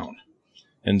it down.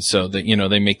 And so that,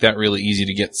 they make that really easy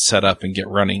to get set up and get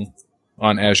running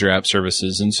on Azure App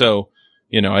Services. And so,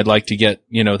 I'd like to get,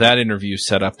 that interview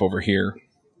set up over here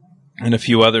and a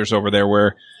few others over there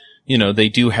where, they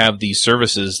do have these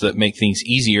services that make things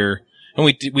easier. And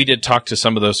we did talk to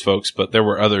some of those folks, but there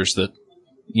were others that,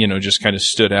 just kind of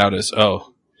stood out as,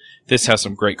 oh, this has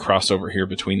some great crossover here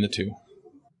between the two.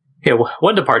 Yeah,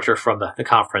 one departure from the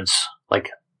conference,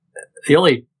 like the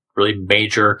only really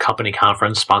major company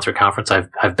conference, sponsored conference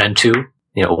I've been to,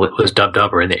 was Dub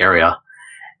or in the area.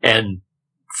 And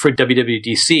for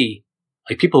WWDC,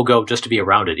 like people go just to be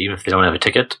around it, even if they don't have a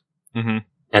ticket. Mm-hmm.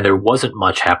 And there wasn't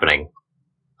much happening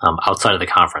outside of the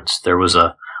conference. There was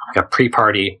a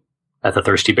pre-party at the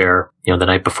Thirsty Bear, the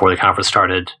night before the conference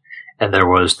started. And there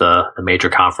was the major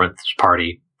conference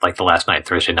party, like the last night,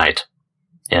 Thursday night.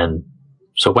 And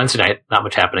so Wednesday night, not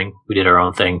much happening. We did our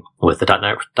own thing with the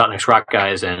 .NET Rock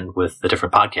guys and with the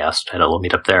different podcasts. Had a little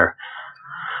meet up there.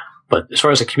 But as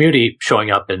far as the community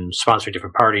showing up and sponsoring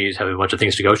different parties, having a bunch of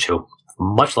things to go to,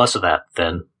 much less of that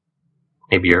than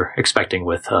maybe you're expecting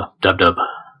with Dub.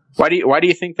 Why do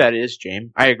you think that is,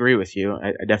 James? I agree with you.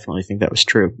 I definitely think that was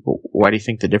true. Why do you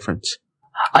think the difference?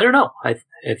 I don't know. I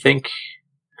think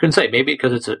couldn't say. Maybe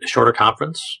because it's a shorter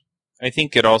conference. I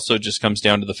think it also just comes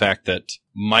down to the fact that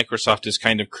Microsoft has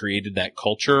kind of created that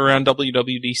culture around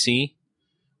WWDC.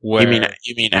 Where,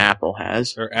 you mean Apple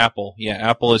has? Or Apple, yeah.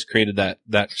 Apple has created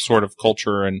that sort of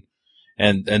culture and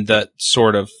that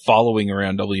sort of following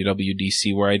around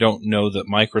WWDC, where I don't know that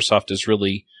Microsoft has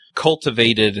really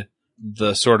cultivated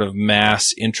the sort of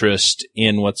mass interest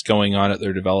in what's going on at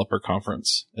their developer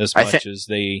conference as much as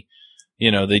they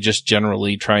just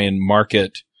generally try and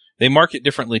market. They market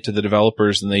differently to the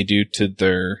developers than they do to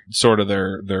their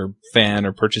fan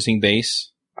or purchasing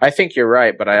base. I think you're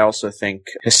right, but I also think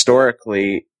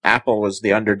historically Apple was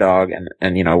the underdog, and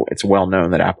it's well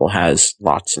known that Apple has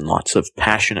lots and lots of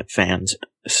passionate fans,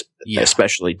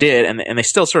 especially did, and they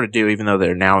still sort of do, even though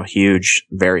they're now a huge,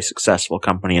 very successful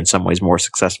company, in some ways more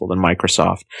successful than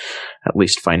Microsoft, at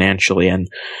least financially,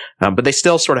 but they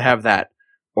still sort of have that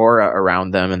aura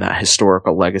around them and that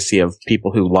historical legacy of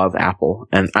people who love Apple.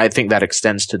 And I think that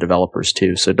extends to developers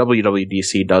too. So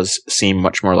WWDC does seem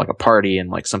much more like a party and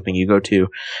like something you go to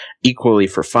equally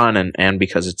for fun and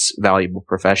because it's valuable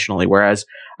professionally. Whereas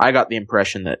I got the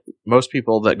impression that most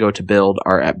people that go to Build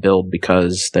are at Build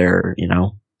because they're,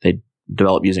 they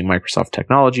develop using Microsoft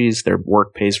technologies. Their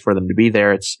work pays for them to be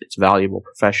there. It's valuable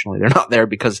professionally. They're not there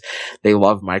because they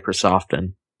love Microsoft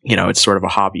and, it's sort of a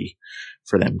hobby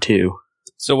for them too.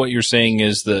 So what you're saying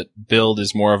is that Build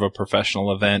is more of a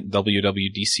professional event,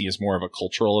 WWDC is more of a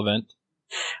cultural event?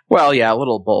 Well, yeah, a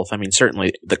little both. I mean,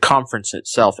 certainly the conference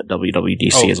itself at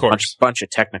WWDC is a bunch of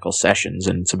technical sessions,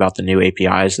 and it's about the new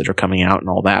APIs that are coming out and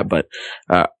all that. But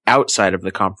outside of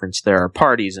the conference, there are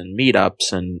parties and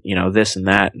meetups and, this and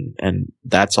that, and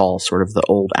that's all sort of the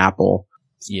old Apple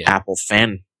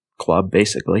fan club,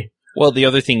 basically. Well, the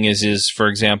other thing is, for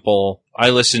example, I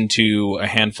listen to a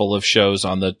handful of shows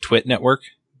on the Twit network,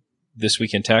 This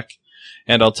Week in Tech,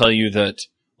 and I'll tell you that,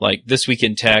 like, This Week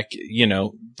in Tech,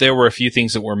 there were a few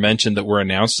things that were mentioned that were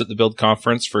announced at the Build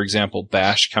conference, for example,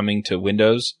 Bash coming to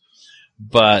Windows,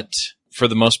 but for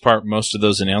the most part, most of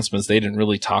those announcements they didn't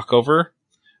really talk over.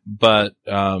 But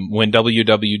when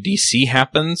WWDC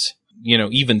happens,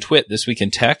 even TWIT, This Week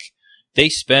in Tech, they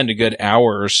spend a good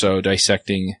hour or so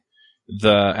dissecting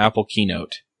the Apple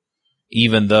keynote,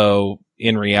 even though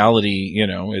in reality,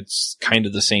 it's kind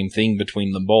of the same thing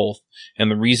between them both. And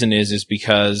the reason is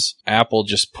because Apple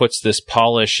just puts this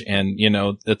polish and,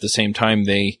 at the same time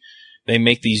they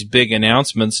make these big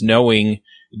announcements knowing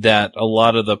that a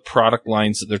lot of the product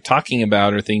lines that they're talking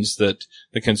about are things that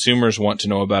the consumers want to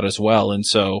know about as well. And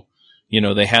so,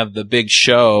 they have the big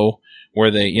show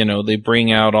where they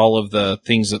bring out all of the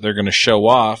things that they're going to show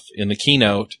off in the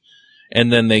keynote. And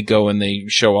then they go and they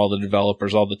show all the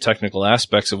developers all the technical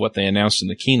aspects of what they announced in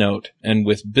the keynote. And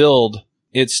with Build,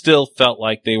 it still felt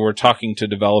like they were talking to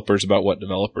developers about what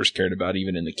developers cared about,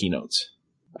 even in the keynotes.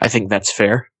 I think that's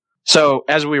fair. So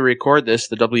as we record this,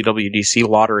 the WWDC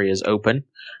lottery is open.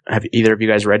 Have either of you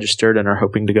guys registered and are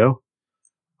hoping to go?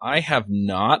 I have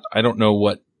not. I don't know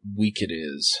what week it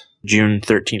is. June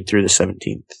 13th through the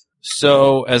 17th.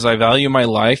 So as I value my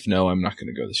life, no, I'm not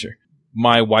going to go this year.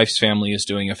 My wife's family is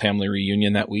doing a family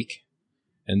reunion that week.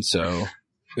 And so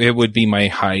it would be my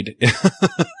hide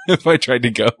if I tried to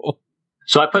go.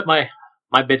 So I put my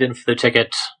bid in for the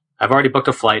ticket. I've already booked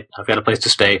a flight. I've got a place to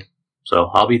stay. So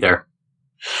I'll be there.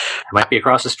 I might be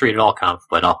across the street at Allconf,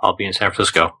 but I'll be in San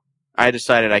Francisco. I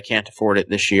decided I can't afford it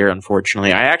this year,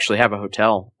 unfortunately. I actually have a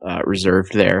hotel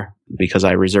reserved there because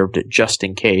I reserved it just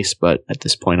in case, but at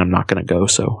this point I'm not going to go,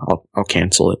 so I'll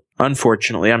cancel it.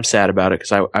 Unfortunately, I'm sad about it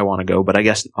because I want to go, but I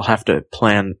guess I'll have to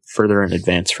plan further in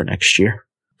advance for next year.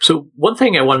 So one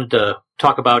thing I wanted to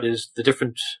talk about is the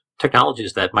different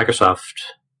technologies that Microsoft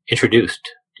introduced.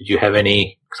 Did you have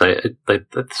any? Because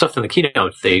the stuff in the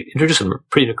keynote, they introduced some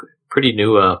pretty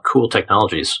new, cool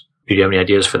technologies. Do you have any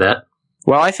ideas for that?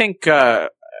 Well, I think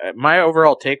my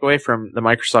overall takeaway from the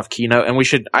Microsoft keynote,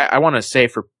 and I want to say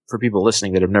for people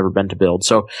listening that have never been to Build.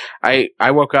 So I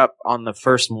woke up on the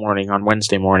first morning, on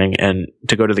Wednesday morning, and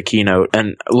to go to the keynote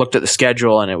and looked at the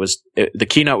schedule, and the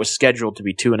keynote was scheduled to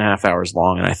be 2.5 hours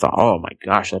long. And I thought, oh my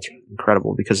gosh, that's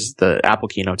incredible, because the Apple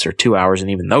keynotes are 2 hours, and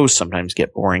even those sometimes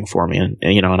get boring for me. And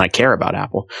I care about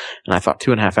Apple. And I thought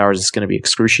 2.5 hours is going to be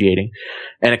excruciating.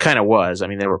 And it kind of was. I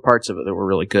mean, there were parts of it that were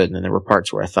really good. And then there were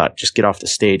parts where I thought, just get off the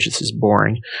stage. This is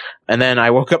boring. And then I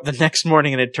woke up the next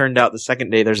morning, and it turned out the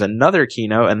second day there's another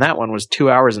keynote, and that one was 2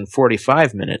 hours and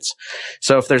 45 minutes.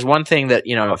 So if there's one thing that,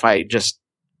 if I just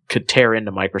could tear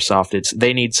into Microsoft, it's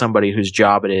they need somebody whose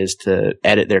job it is to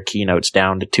edit their keynotes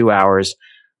down to 2 hours.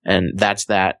 And that's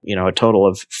that. A total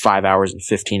of 5 hours and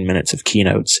 15 minutes of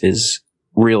keynotes is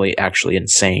really actually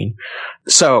insane.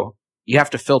 So you have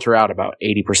to filter out about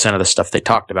 80% of the stuff they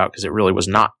talked about because it really was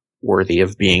not worthy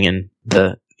of being in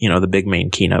the big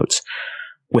main keynotes.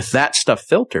 With that stuff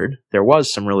filtered, there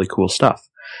was some really cool stuff.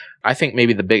 I think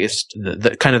maybe the biggest,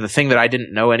 the kind of the thing that I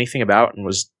didn't know anything about and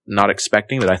was not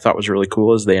expecting that I thought was really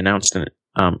cool is they announced an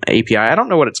API. I don't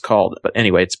know what it's called, but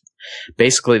anyway, it's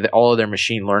basically that all of their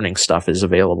machine learning stuff is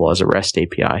available as a REST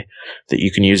API that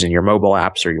you can use in your mobile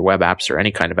apps or your web apps or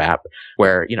any kind of app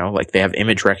where, like they have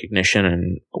image recognition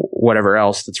and whatever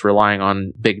else that's relying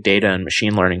on big data and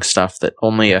machine learning stuff that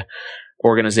only a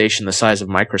organization the size of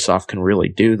Microsoft can really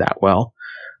do that well.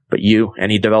 But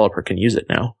any developer can use it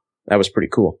now. That was pretty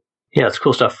cool. Yeah, it's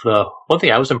cool stuff. One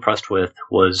thing I was impressed with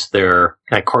was their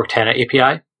Cortana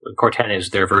API. Cortana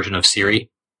is their version of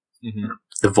Siri,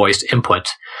 the voice input,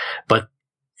 but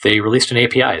they released an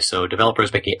API, so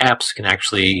developers making apps can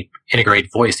actually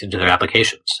integrate voice into their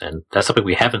applications, and that's something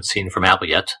we haven't seen from Apple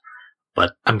yet.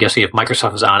 But I'm guessing if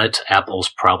Microsoft is on it, Apple's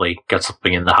probably got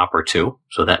something in the hopper too,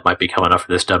 so that might be coming up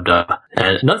for this dub.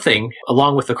 And another thing,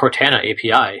 along with the Cortana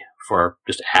API for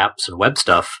just apps and web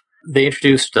stuff, they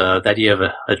introduced the idea of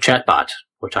a chatbot,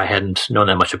 which I hadn't known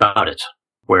that much about it,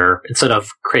 where instead of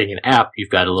creating an app, you've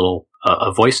got a little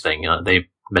a voice thing. They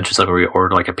mentioned something where you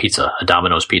order like a pizza, a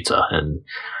Domino's pizza, and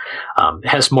it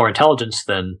has more intelligence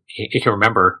than it can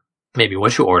remember maybe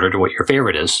what you ordered or what your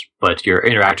favorite is, but you're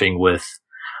interacting with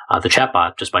the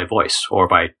chatbot just by voice or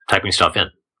by typing stuff in.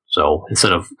 So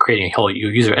instead of creating a whole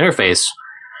user interface,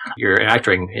 you're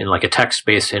interacting in like a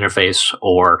text-based interface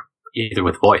or either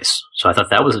with voice. So I thought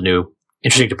that was a new,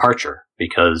 interesting departure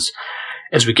because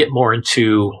as we get more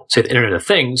into, say, the Internet of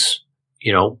Things,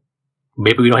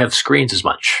 maybe we don't have screens as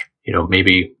much.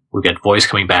 Maybe we've got voice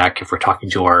coming back. If we're talking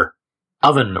to our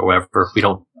oven or whatever, we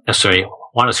don't necessarily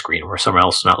want a screen where someone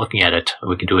else is not looking at it.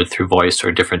 We can do it through voice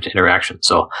or different interactions.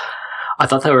 So I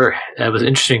thought that was an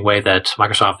interesting way that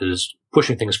Microsoft is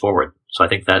pushing things forward. So I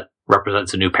think that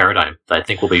represents a new paradigm that I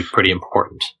think will be pretty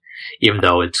important, even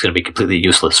though it's going to be completely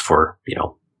useless for,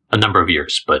 a number of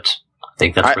years. But I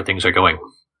think that's where things are going.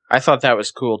 I thought that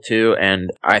was cool too,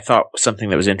 and I thought something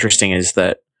that was interesting is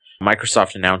that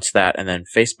Microsoft announced that, and then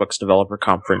Facebook's developer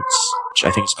conference, which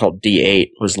I think is called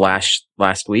D8, was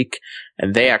last week,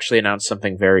 and they actually announced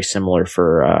something very similar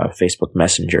for Facebook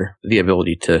Messenger, the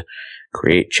ability to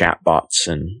create chat bots.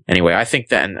 And anyway, I think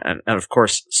that, and of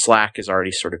course, Slack is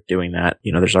already sort of doing that.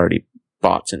 There's already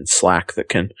bots in Slack that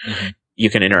you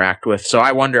can interact with. So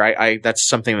I wonder, that's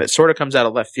something that sort of comes out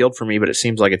of left field for me, but it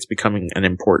seems like it's becoming an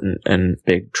important and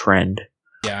big trend.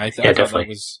 Yeah, I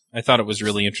thought it was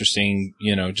really interesting,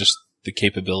 just the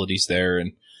capabilities there,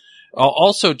 and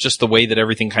also just the way that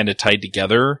everything kind of tied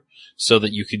together so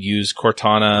that you could use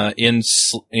Cortana in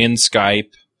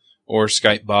Skype or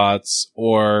Skype bots,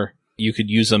 or you could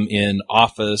use them in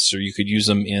Office, or you could use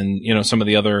them in, some of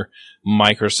the other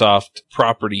Microsoft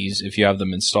properties if you have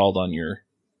them installed on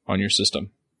your system.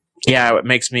 Yeah, it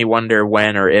makes me wonder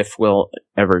when or if we'll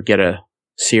ever get a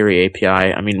Siri API.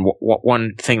 I mean,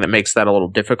 one thing that makes that a little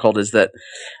difficult is that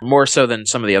more so than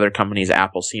some of the other companies,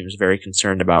 Apple seems very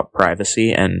concerned about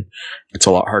privacy, and it's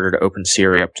a lot harder to open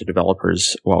Siri up to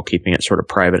developers while keeping it sort of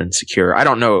private and secure. I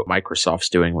don't know what Microsoft's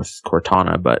doing with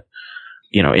Cortana, but,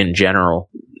 in general,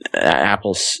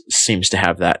 Apple seems to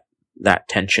have that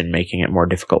tension, making it more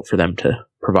difficult for them to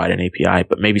provide an API,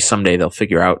 but maybe someday they'll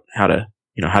figure out how to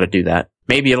do that.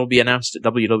 Maybe it'll be announced at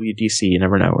WWDC. You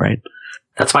never know, right?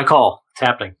 That's my call. It's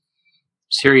happening.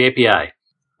 Siri API.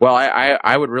 Well,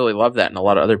 I would really love that, and a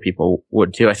lot of other people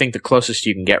would too. I think the closest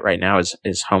you can get right now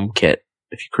is HomeKit.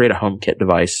 If you create a HomeKit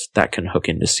device, that can hook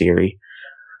into Siri.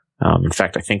 In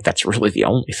fact, I think that's really the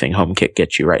only thing HomeKit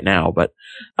gets you right now. But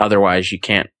otherwise, you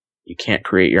can't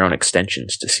create your own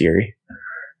extensions to Siri.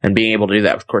 And being able to do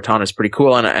that with Cortana is pretty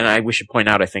cool. And we should point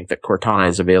out, I think that Cortana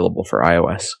is available for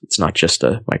iOS. It's not just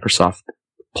a Microsoft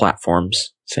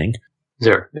platforms thing.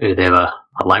 Do they have a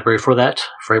library for that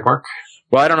framework?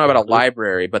 Well, I don't know about a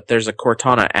library, but there's a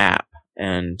Cortana app,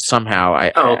 and somehow,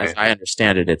 as I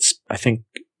understand it, I think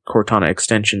Cortana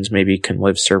extensions maybe can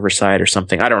live server side or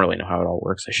something. I don't really know how it all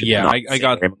works. I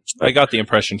got the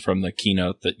impression from the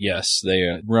keynote that yes,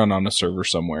 they run on a server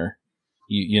somewhere.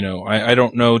 I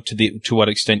don't know to what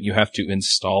extent you have to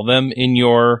install them in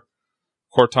your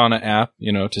Cortana app,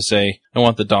 to say, I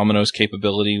want the Domino's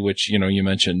capability, which, you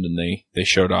mentioned and they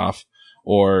showed off,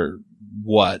 or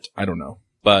what, I don't know.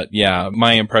 But yeah,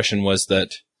 my impression was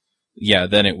that,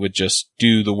 then it would just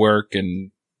do the work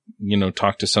and,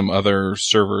 talk to some other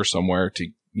server somewhere to,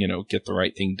 get the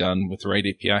right thing done with the right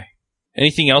API.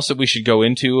 Anything else that we should go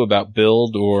into about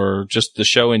Build or just the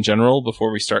show in general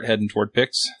before we start heading toward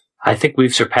picks? I think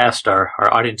we've surpassed our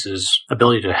audience's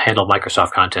ability to handle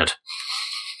Microsoft content.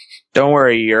 Don't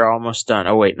worry, you're almost done.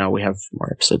 Oh wait, no, we have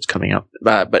more episodes coming up.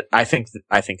 But I think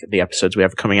the episodes we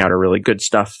have coming out are really good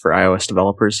stuff for iOS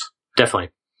developers. Definitely.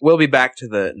 We'll be back to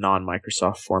the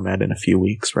non-Microsoft format in a few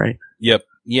weeks, right? Yep.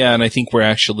 Yeah, and I think we're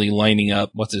actually lining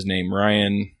up, what's his name?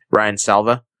 Ryan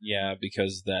Salva? Yeah,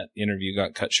 because that interview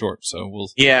got cut short, so we'll...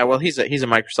 Yeah, well, he's a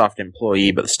Microsoft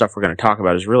employee, but the stuff we're going to talk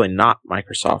about is really not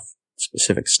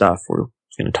Microsoft-specific stuff. We're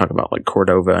going to talk about, like,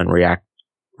 Cordova and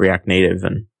React Native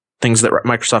and things that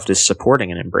Microsoft is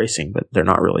supporting and embracing, but they're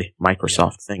not really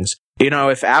Microsoft things.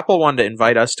 If Apple wanted to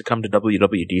invite us to come to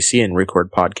WWDC and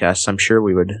record podcasts, I'm sure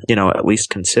we would, at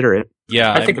least consider it.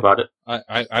 Yeah. I think about it.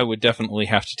 I would definitely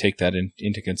have to take that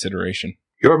into consideration.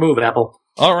 Your move, Apple.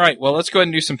 All right. Well, let's go ahead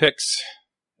and do some picks.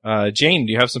 Jane,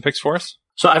 do you have some picks for us?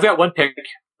 So I've got one pick.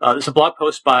 There's a blog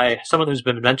post by someone who's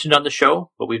been mentioned on the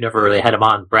show, but we've never really had him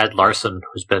on, Brad Larson,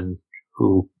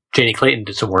 who Janie Clayton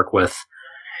did some work with.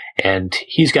 And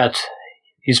he did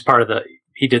the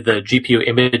GPU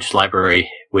image library,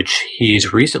 which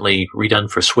he's recently redone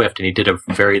for Swift, and he did not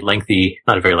a very lengthy,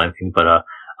 but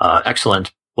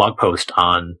excellent blog post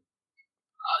on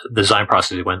the design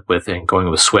process he went with and going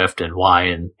with Swift and why,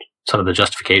 and some of the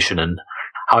justification and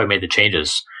how he made the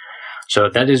changes. So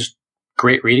that is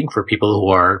great reading for people who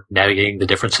are navigating the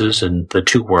differences in the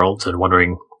two worlds and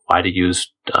wondering why to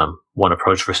use one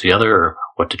approach versus the other or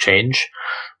what to change.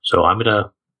 So I'm going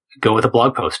to go with a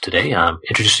blog post today.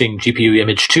 Introducing GPU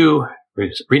Image 2,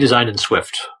 redesigned in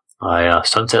Swift by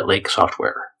Sunset Lake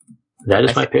Software. That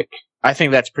is my pick. I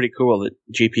think that's pretty cool that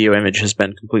GPU Image has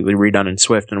been completely redone in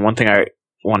Swift. And one thing I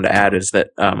wanted to add is that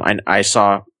I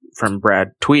saw from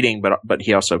Brad tweeting, but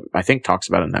he also, I think, talks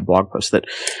about it in that blog post that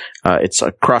it's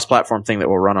a cross-platform thing that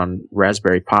will run on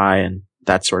Raspberry Pi and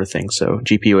that sort of thing. So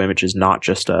GPU Image is not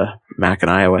just a Mac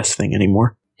and iOS thing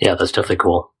anymore. Yeah, that's definitely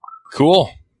cool.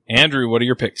 Cool. Andrew, what are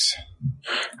your picks?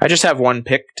 I just have one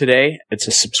pick today. It's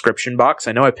a subscription box.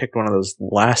 I know I picked one of those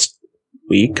last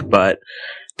week, but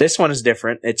this one is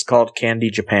different. It's called Candy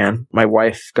Japan. My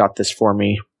wife got this for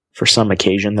me for some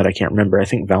occasion that I can't remember. I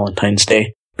think Valentine's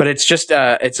Day. But it's just,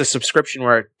 it's a subscription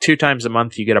where 2 times a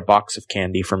month you get a box of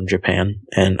candy from Japan.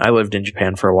 And I lived in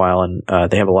Japan for a while, and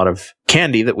they have a lot of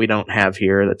candy that we don't have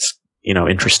here that's,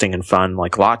 interesting and fun,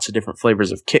 like lots of different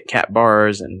flavors of Kit Kat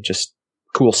bars and just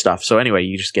cool stuff. So anyway,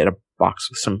 you just get a box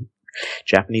with some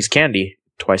Japanese candy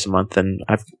twice a month, and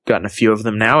I've gotten a few of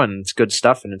them now, and it's good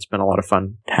stuff, and it's been a lot of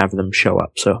fun to have them show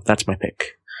up. So that's my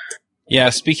pick. Yeah,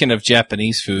 speaking of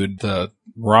Japanese food, the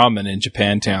ramen in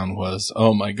Japantown was,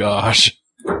 oh my gosh.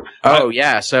 Oh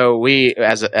yeah, so we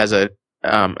as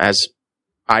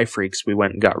iFreaks, we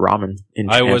went and got ramen in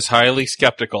Japan. I was highly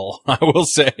skeptical, I will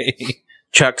say.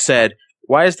 Chuck said,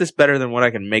 "Why is this better than what I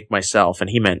can make myself?" And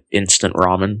he meant instant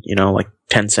ramen, like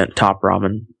 10-cent top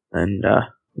ramen. And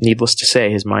needless to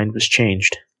say, his mind was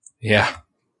changed. Yeah,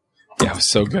 it was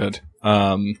so good.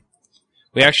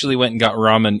 We actually went and got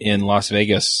ramen in Las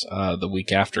Vegas the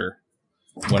week after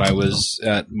when I was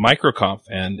at MicroConf,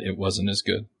 and it wasn't as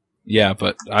good. Yeah,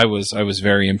 but I was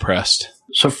very impressed.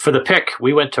 So for the pick,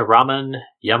 we went to Ramen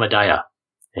Yamadaya,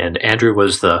 and Andrew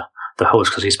was the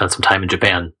host because he spent some time in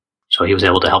Japan. So he was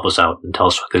able to help us out and tell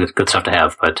us good stuff to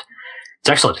have. But it's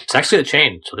excellent. It's actually a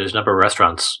chain. So there's a number of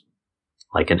restaurants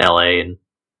like in LA and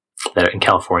that in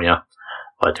California.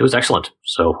 But it was excellent.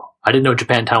 So I didn't know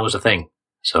Japantown was a thing.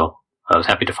 So I was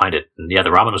happy to find it. And yeah, the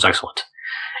ramen was excellent.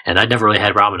 And I'd never really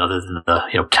had ramen other than the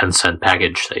 10-cent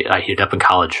package that I heated up in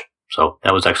college. So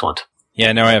that was excellent.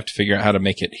 Yeah, now I have to figure out how to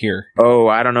make it here. Oh,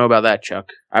 I don't know about that, Chuck.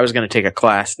 I was going to take a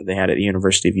class that they had at the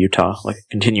University of Utah, like a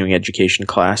continuing education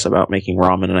class about making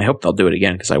ramen, and I hope they'll do it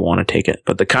again because I want to take it.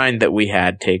 But the kind that we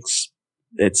had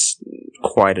it's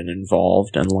quite an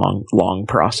involved and long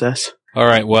process. All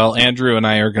right, well, Andrew and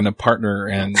I are going to partner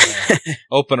and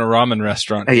open a ramen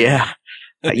restaurant. Yeah.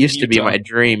 That used to be my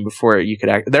dream before you could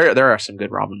act. There are some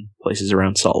good ramen places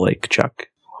around Salt Lake, Chuck.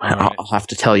 Right. I'll have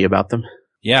to tell you about them.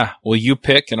 Yeah, well, you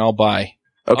pick and I'll buy.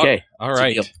 Okay. All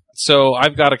right. So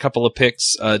I've got a couple of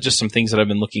picks, just some things that I've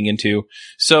been looking into.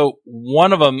 So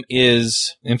one of them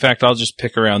is, in fact, I'll just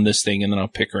pick around this thing and then I'll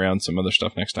pick around some other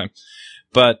stuff next time.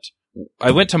 But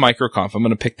I went to MicroConf. I'm going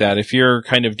to pick that. If you're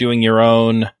kind of doing your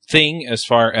own thing as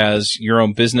far as your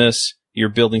own business, you're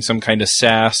building some kind of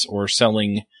SaaS or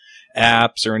selling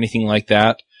apps or anything like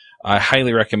that, I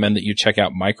highly recommend that you check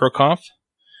out MicroConf,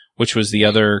 which was the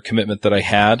other commitment that I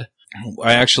had.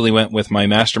 I actually went with my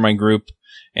mastermind group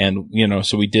and,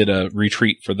 so we did a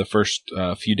retreat for the first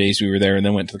few days we were there and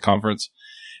then went to the conference.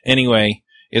 Anyway,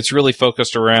 it's really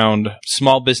focused around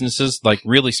small businesses, like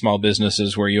really small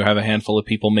businesses where you have a handful of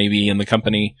people maybe in the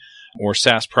company, or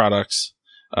SaaS products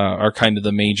are kind of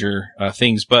the major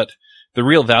things. But the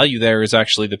real value there is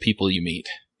actually the people you meet.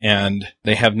 And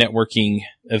they have networking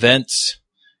events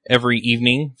every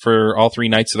evening for all 3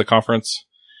 nights of the conference.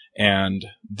 And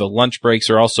the lunch breaks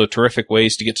are also terrific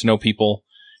ways to get to know people.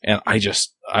 And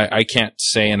I can't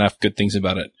say enough good things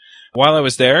about it. While I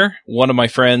was there, one of my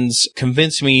friends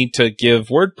convinced me to give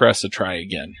WordPress a try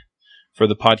again for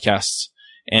the podcasts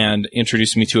and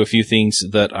introduced me to a few things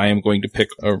that I am going to pick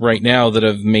right now that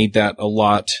have made that a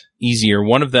lot easier.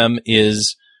 One of them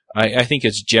is, I think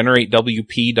it's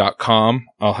generatewp.com.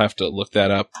 I'll have to look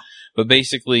that up. But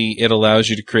basically, it allows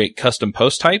you to create custom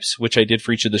post types, which I did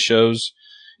for each of the shows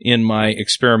in my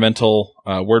experimental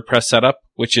WordPress setup,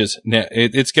 which is,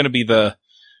 it's going to be the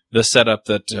setup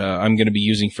that I'm going to be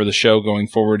using for the show going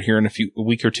forward here in a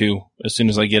week or two, as soon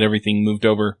as I get everything moved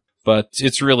over. But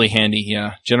it's really handy,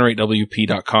 yeah.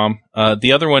 generatewp.com.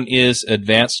 The other one is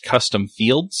Advanced Custom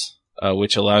Fields,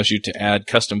 which allows you to add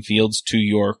custom fields to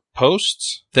your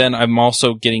posts. Then I'm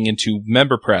also getting into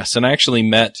MemberPress, and I actually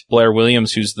met Blair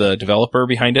Williams, who's the developer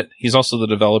behind it. He's also the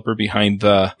developer behind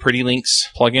the Pretty Links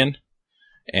plugin.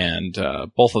 And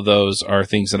both of those are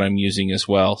things that I'm using as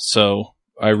well. So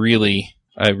I really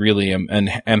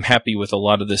am happy with a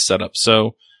lot of this setup.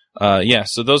 So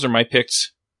so those are my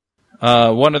picks.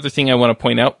 One other thing I want to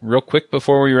point out real quick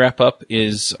before we wrap up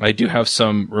is I do have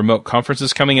some remote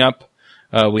conferences coming up.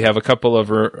 We have a couple of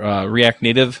React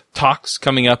Native talks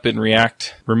coming up in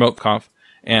React Remote Conf,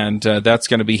 and that's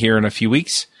going to be here in a few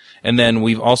weeks. And then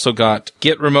we've also got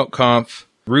Git Remote Conf,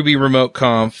 Ruby Remote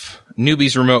Conf,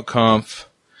 Newbies Remote Conf,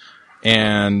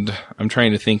 and I'm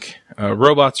trying to think,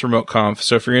 Robots Remote Conf.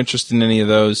 So if you're interested in any of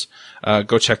those,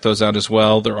 go check those out as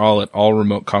well. They're all at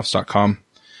allremoteconfs.com.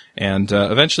 And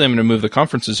eventually I'm going to move the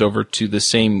conferences over to the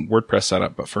same WordPress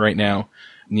setup. But for right now,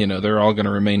 they're all going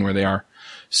to remain where they are.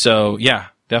 So yeah,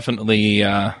 definitely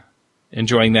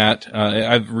enjoying that.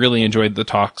 I've really enjoyed the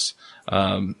talks.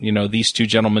 These two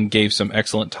gentlemen gave some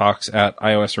excellent talks at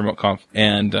iOS Remote Conf.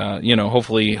 And,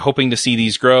 hopefully hoping to see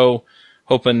these grow.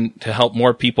 hoping to help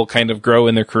more people kind of grow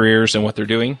in their careers and what they're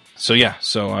doing. So yeah,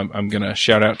 I'm going to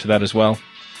shout out to that as well.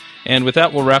 And with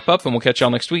that, we'll wrap up and we'll catch y'all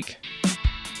next week.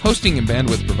 Hosting and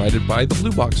bandwidth provided by the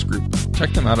Blue Box Group.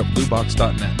 Check them out at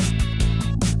bluebox.net.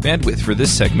 Bandwidth for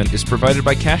this segment is provided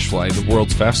by CacheFly, the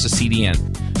world's fastest CDN.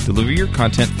 Deliver your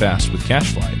content fast with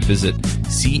CacheFly. Visit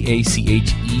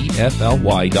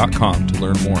CACHEFLY.com to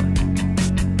learn more.